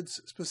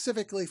 words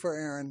specifically for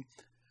Aaron.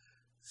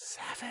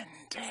 7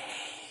 days.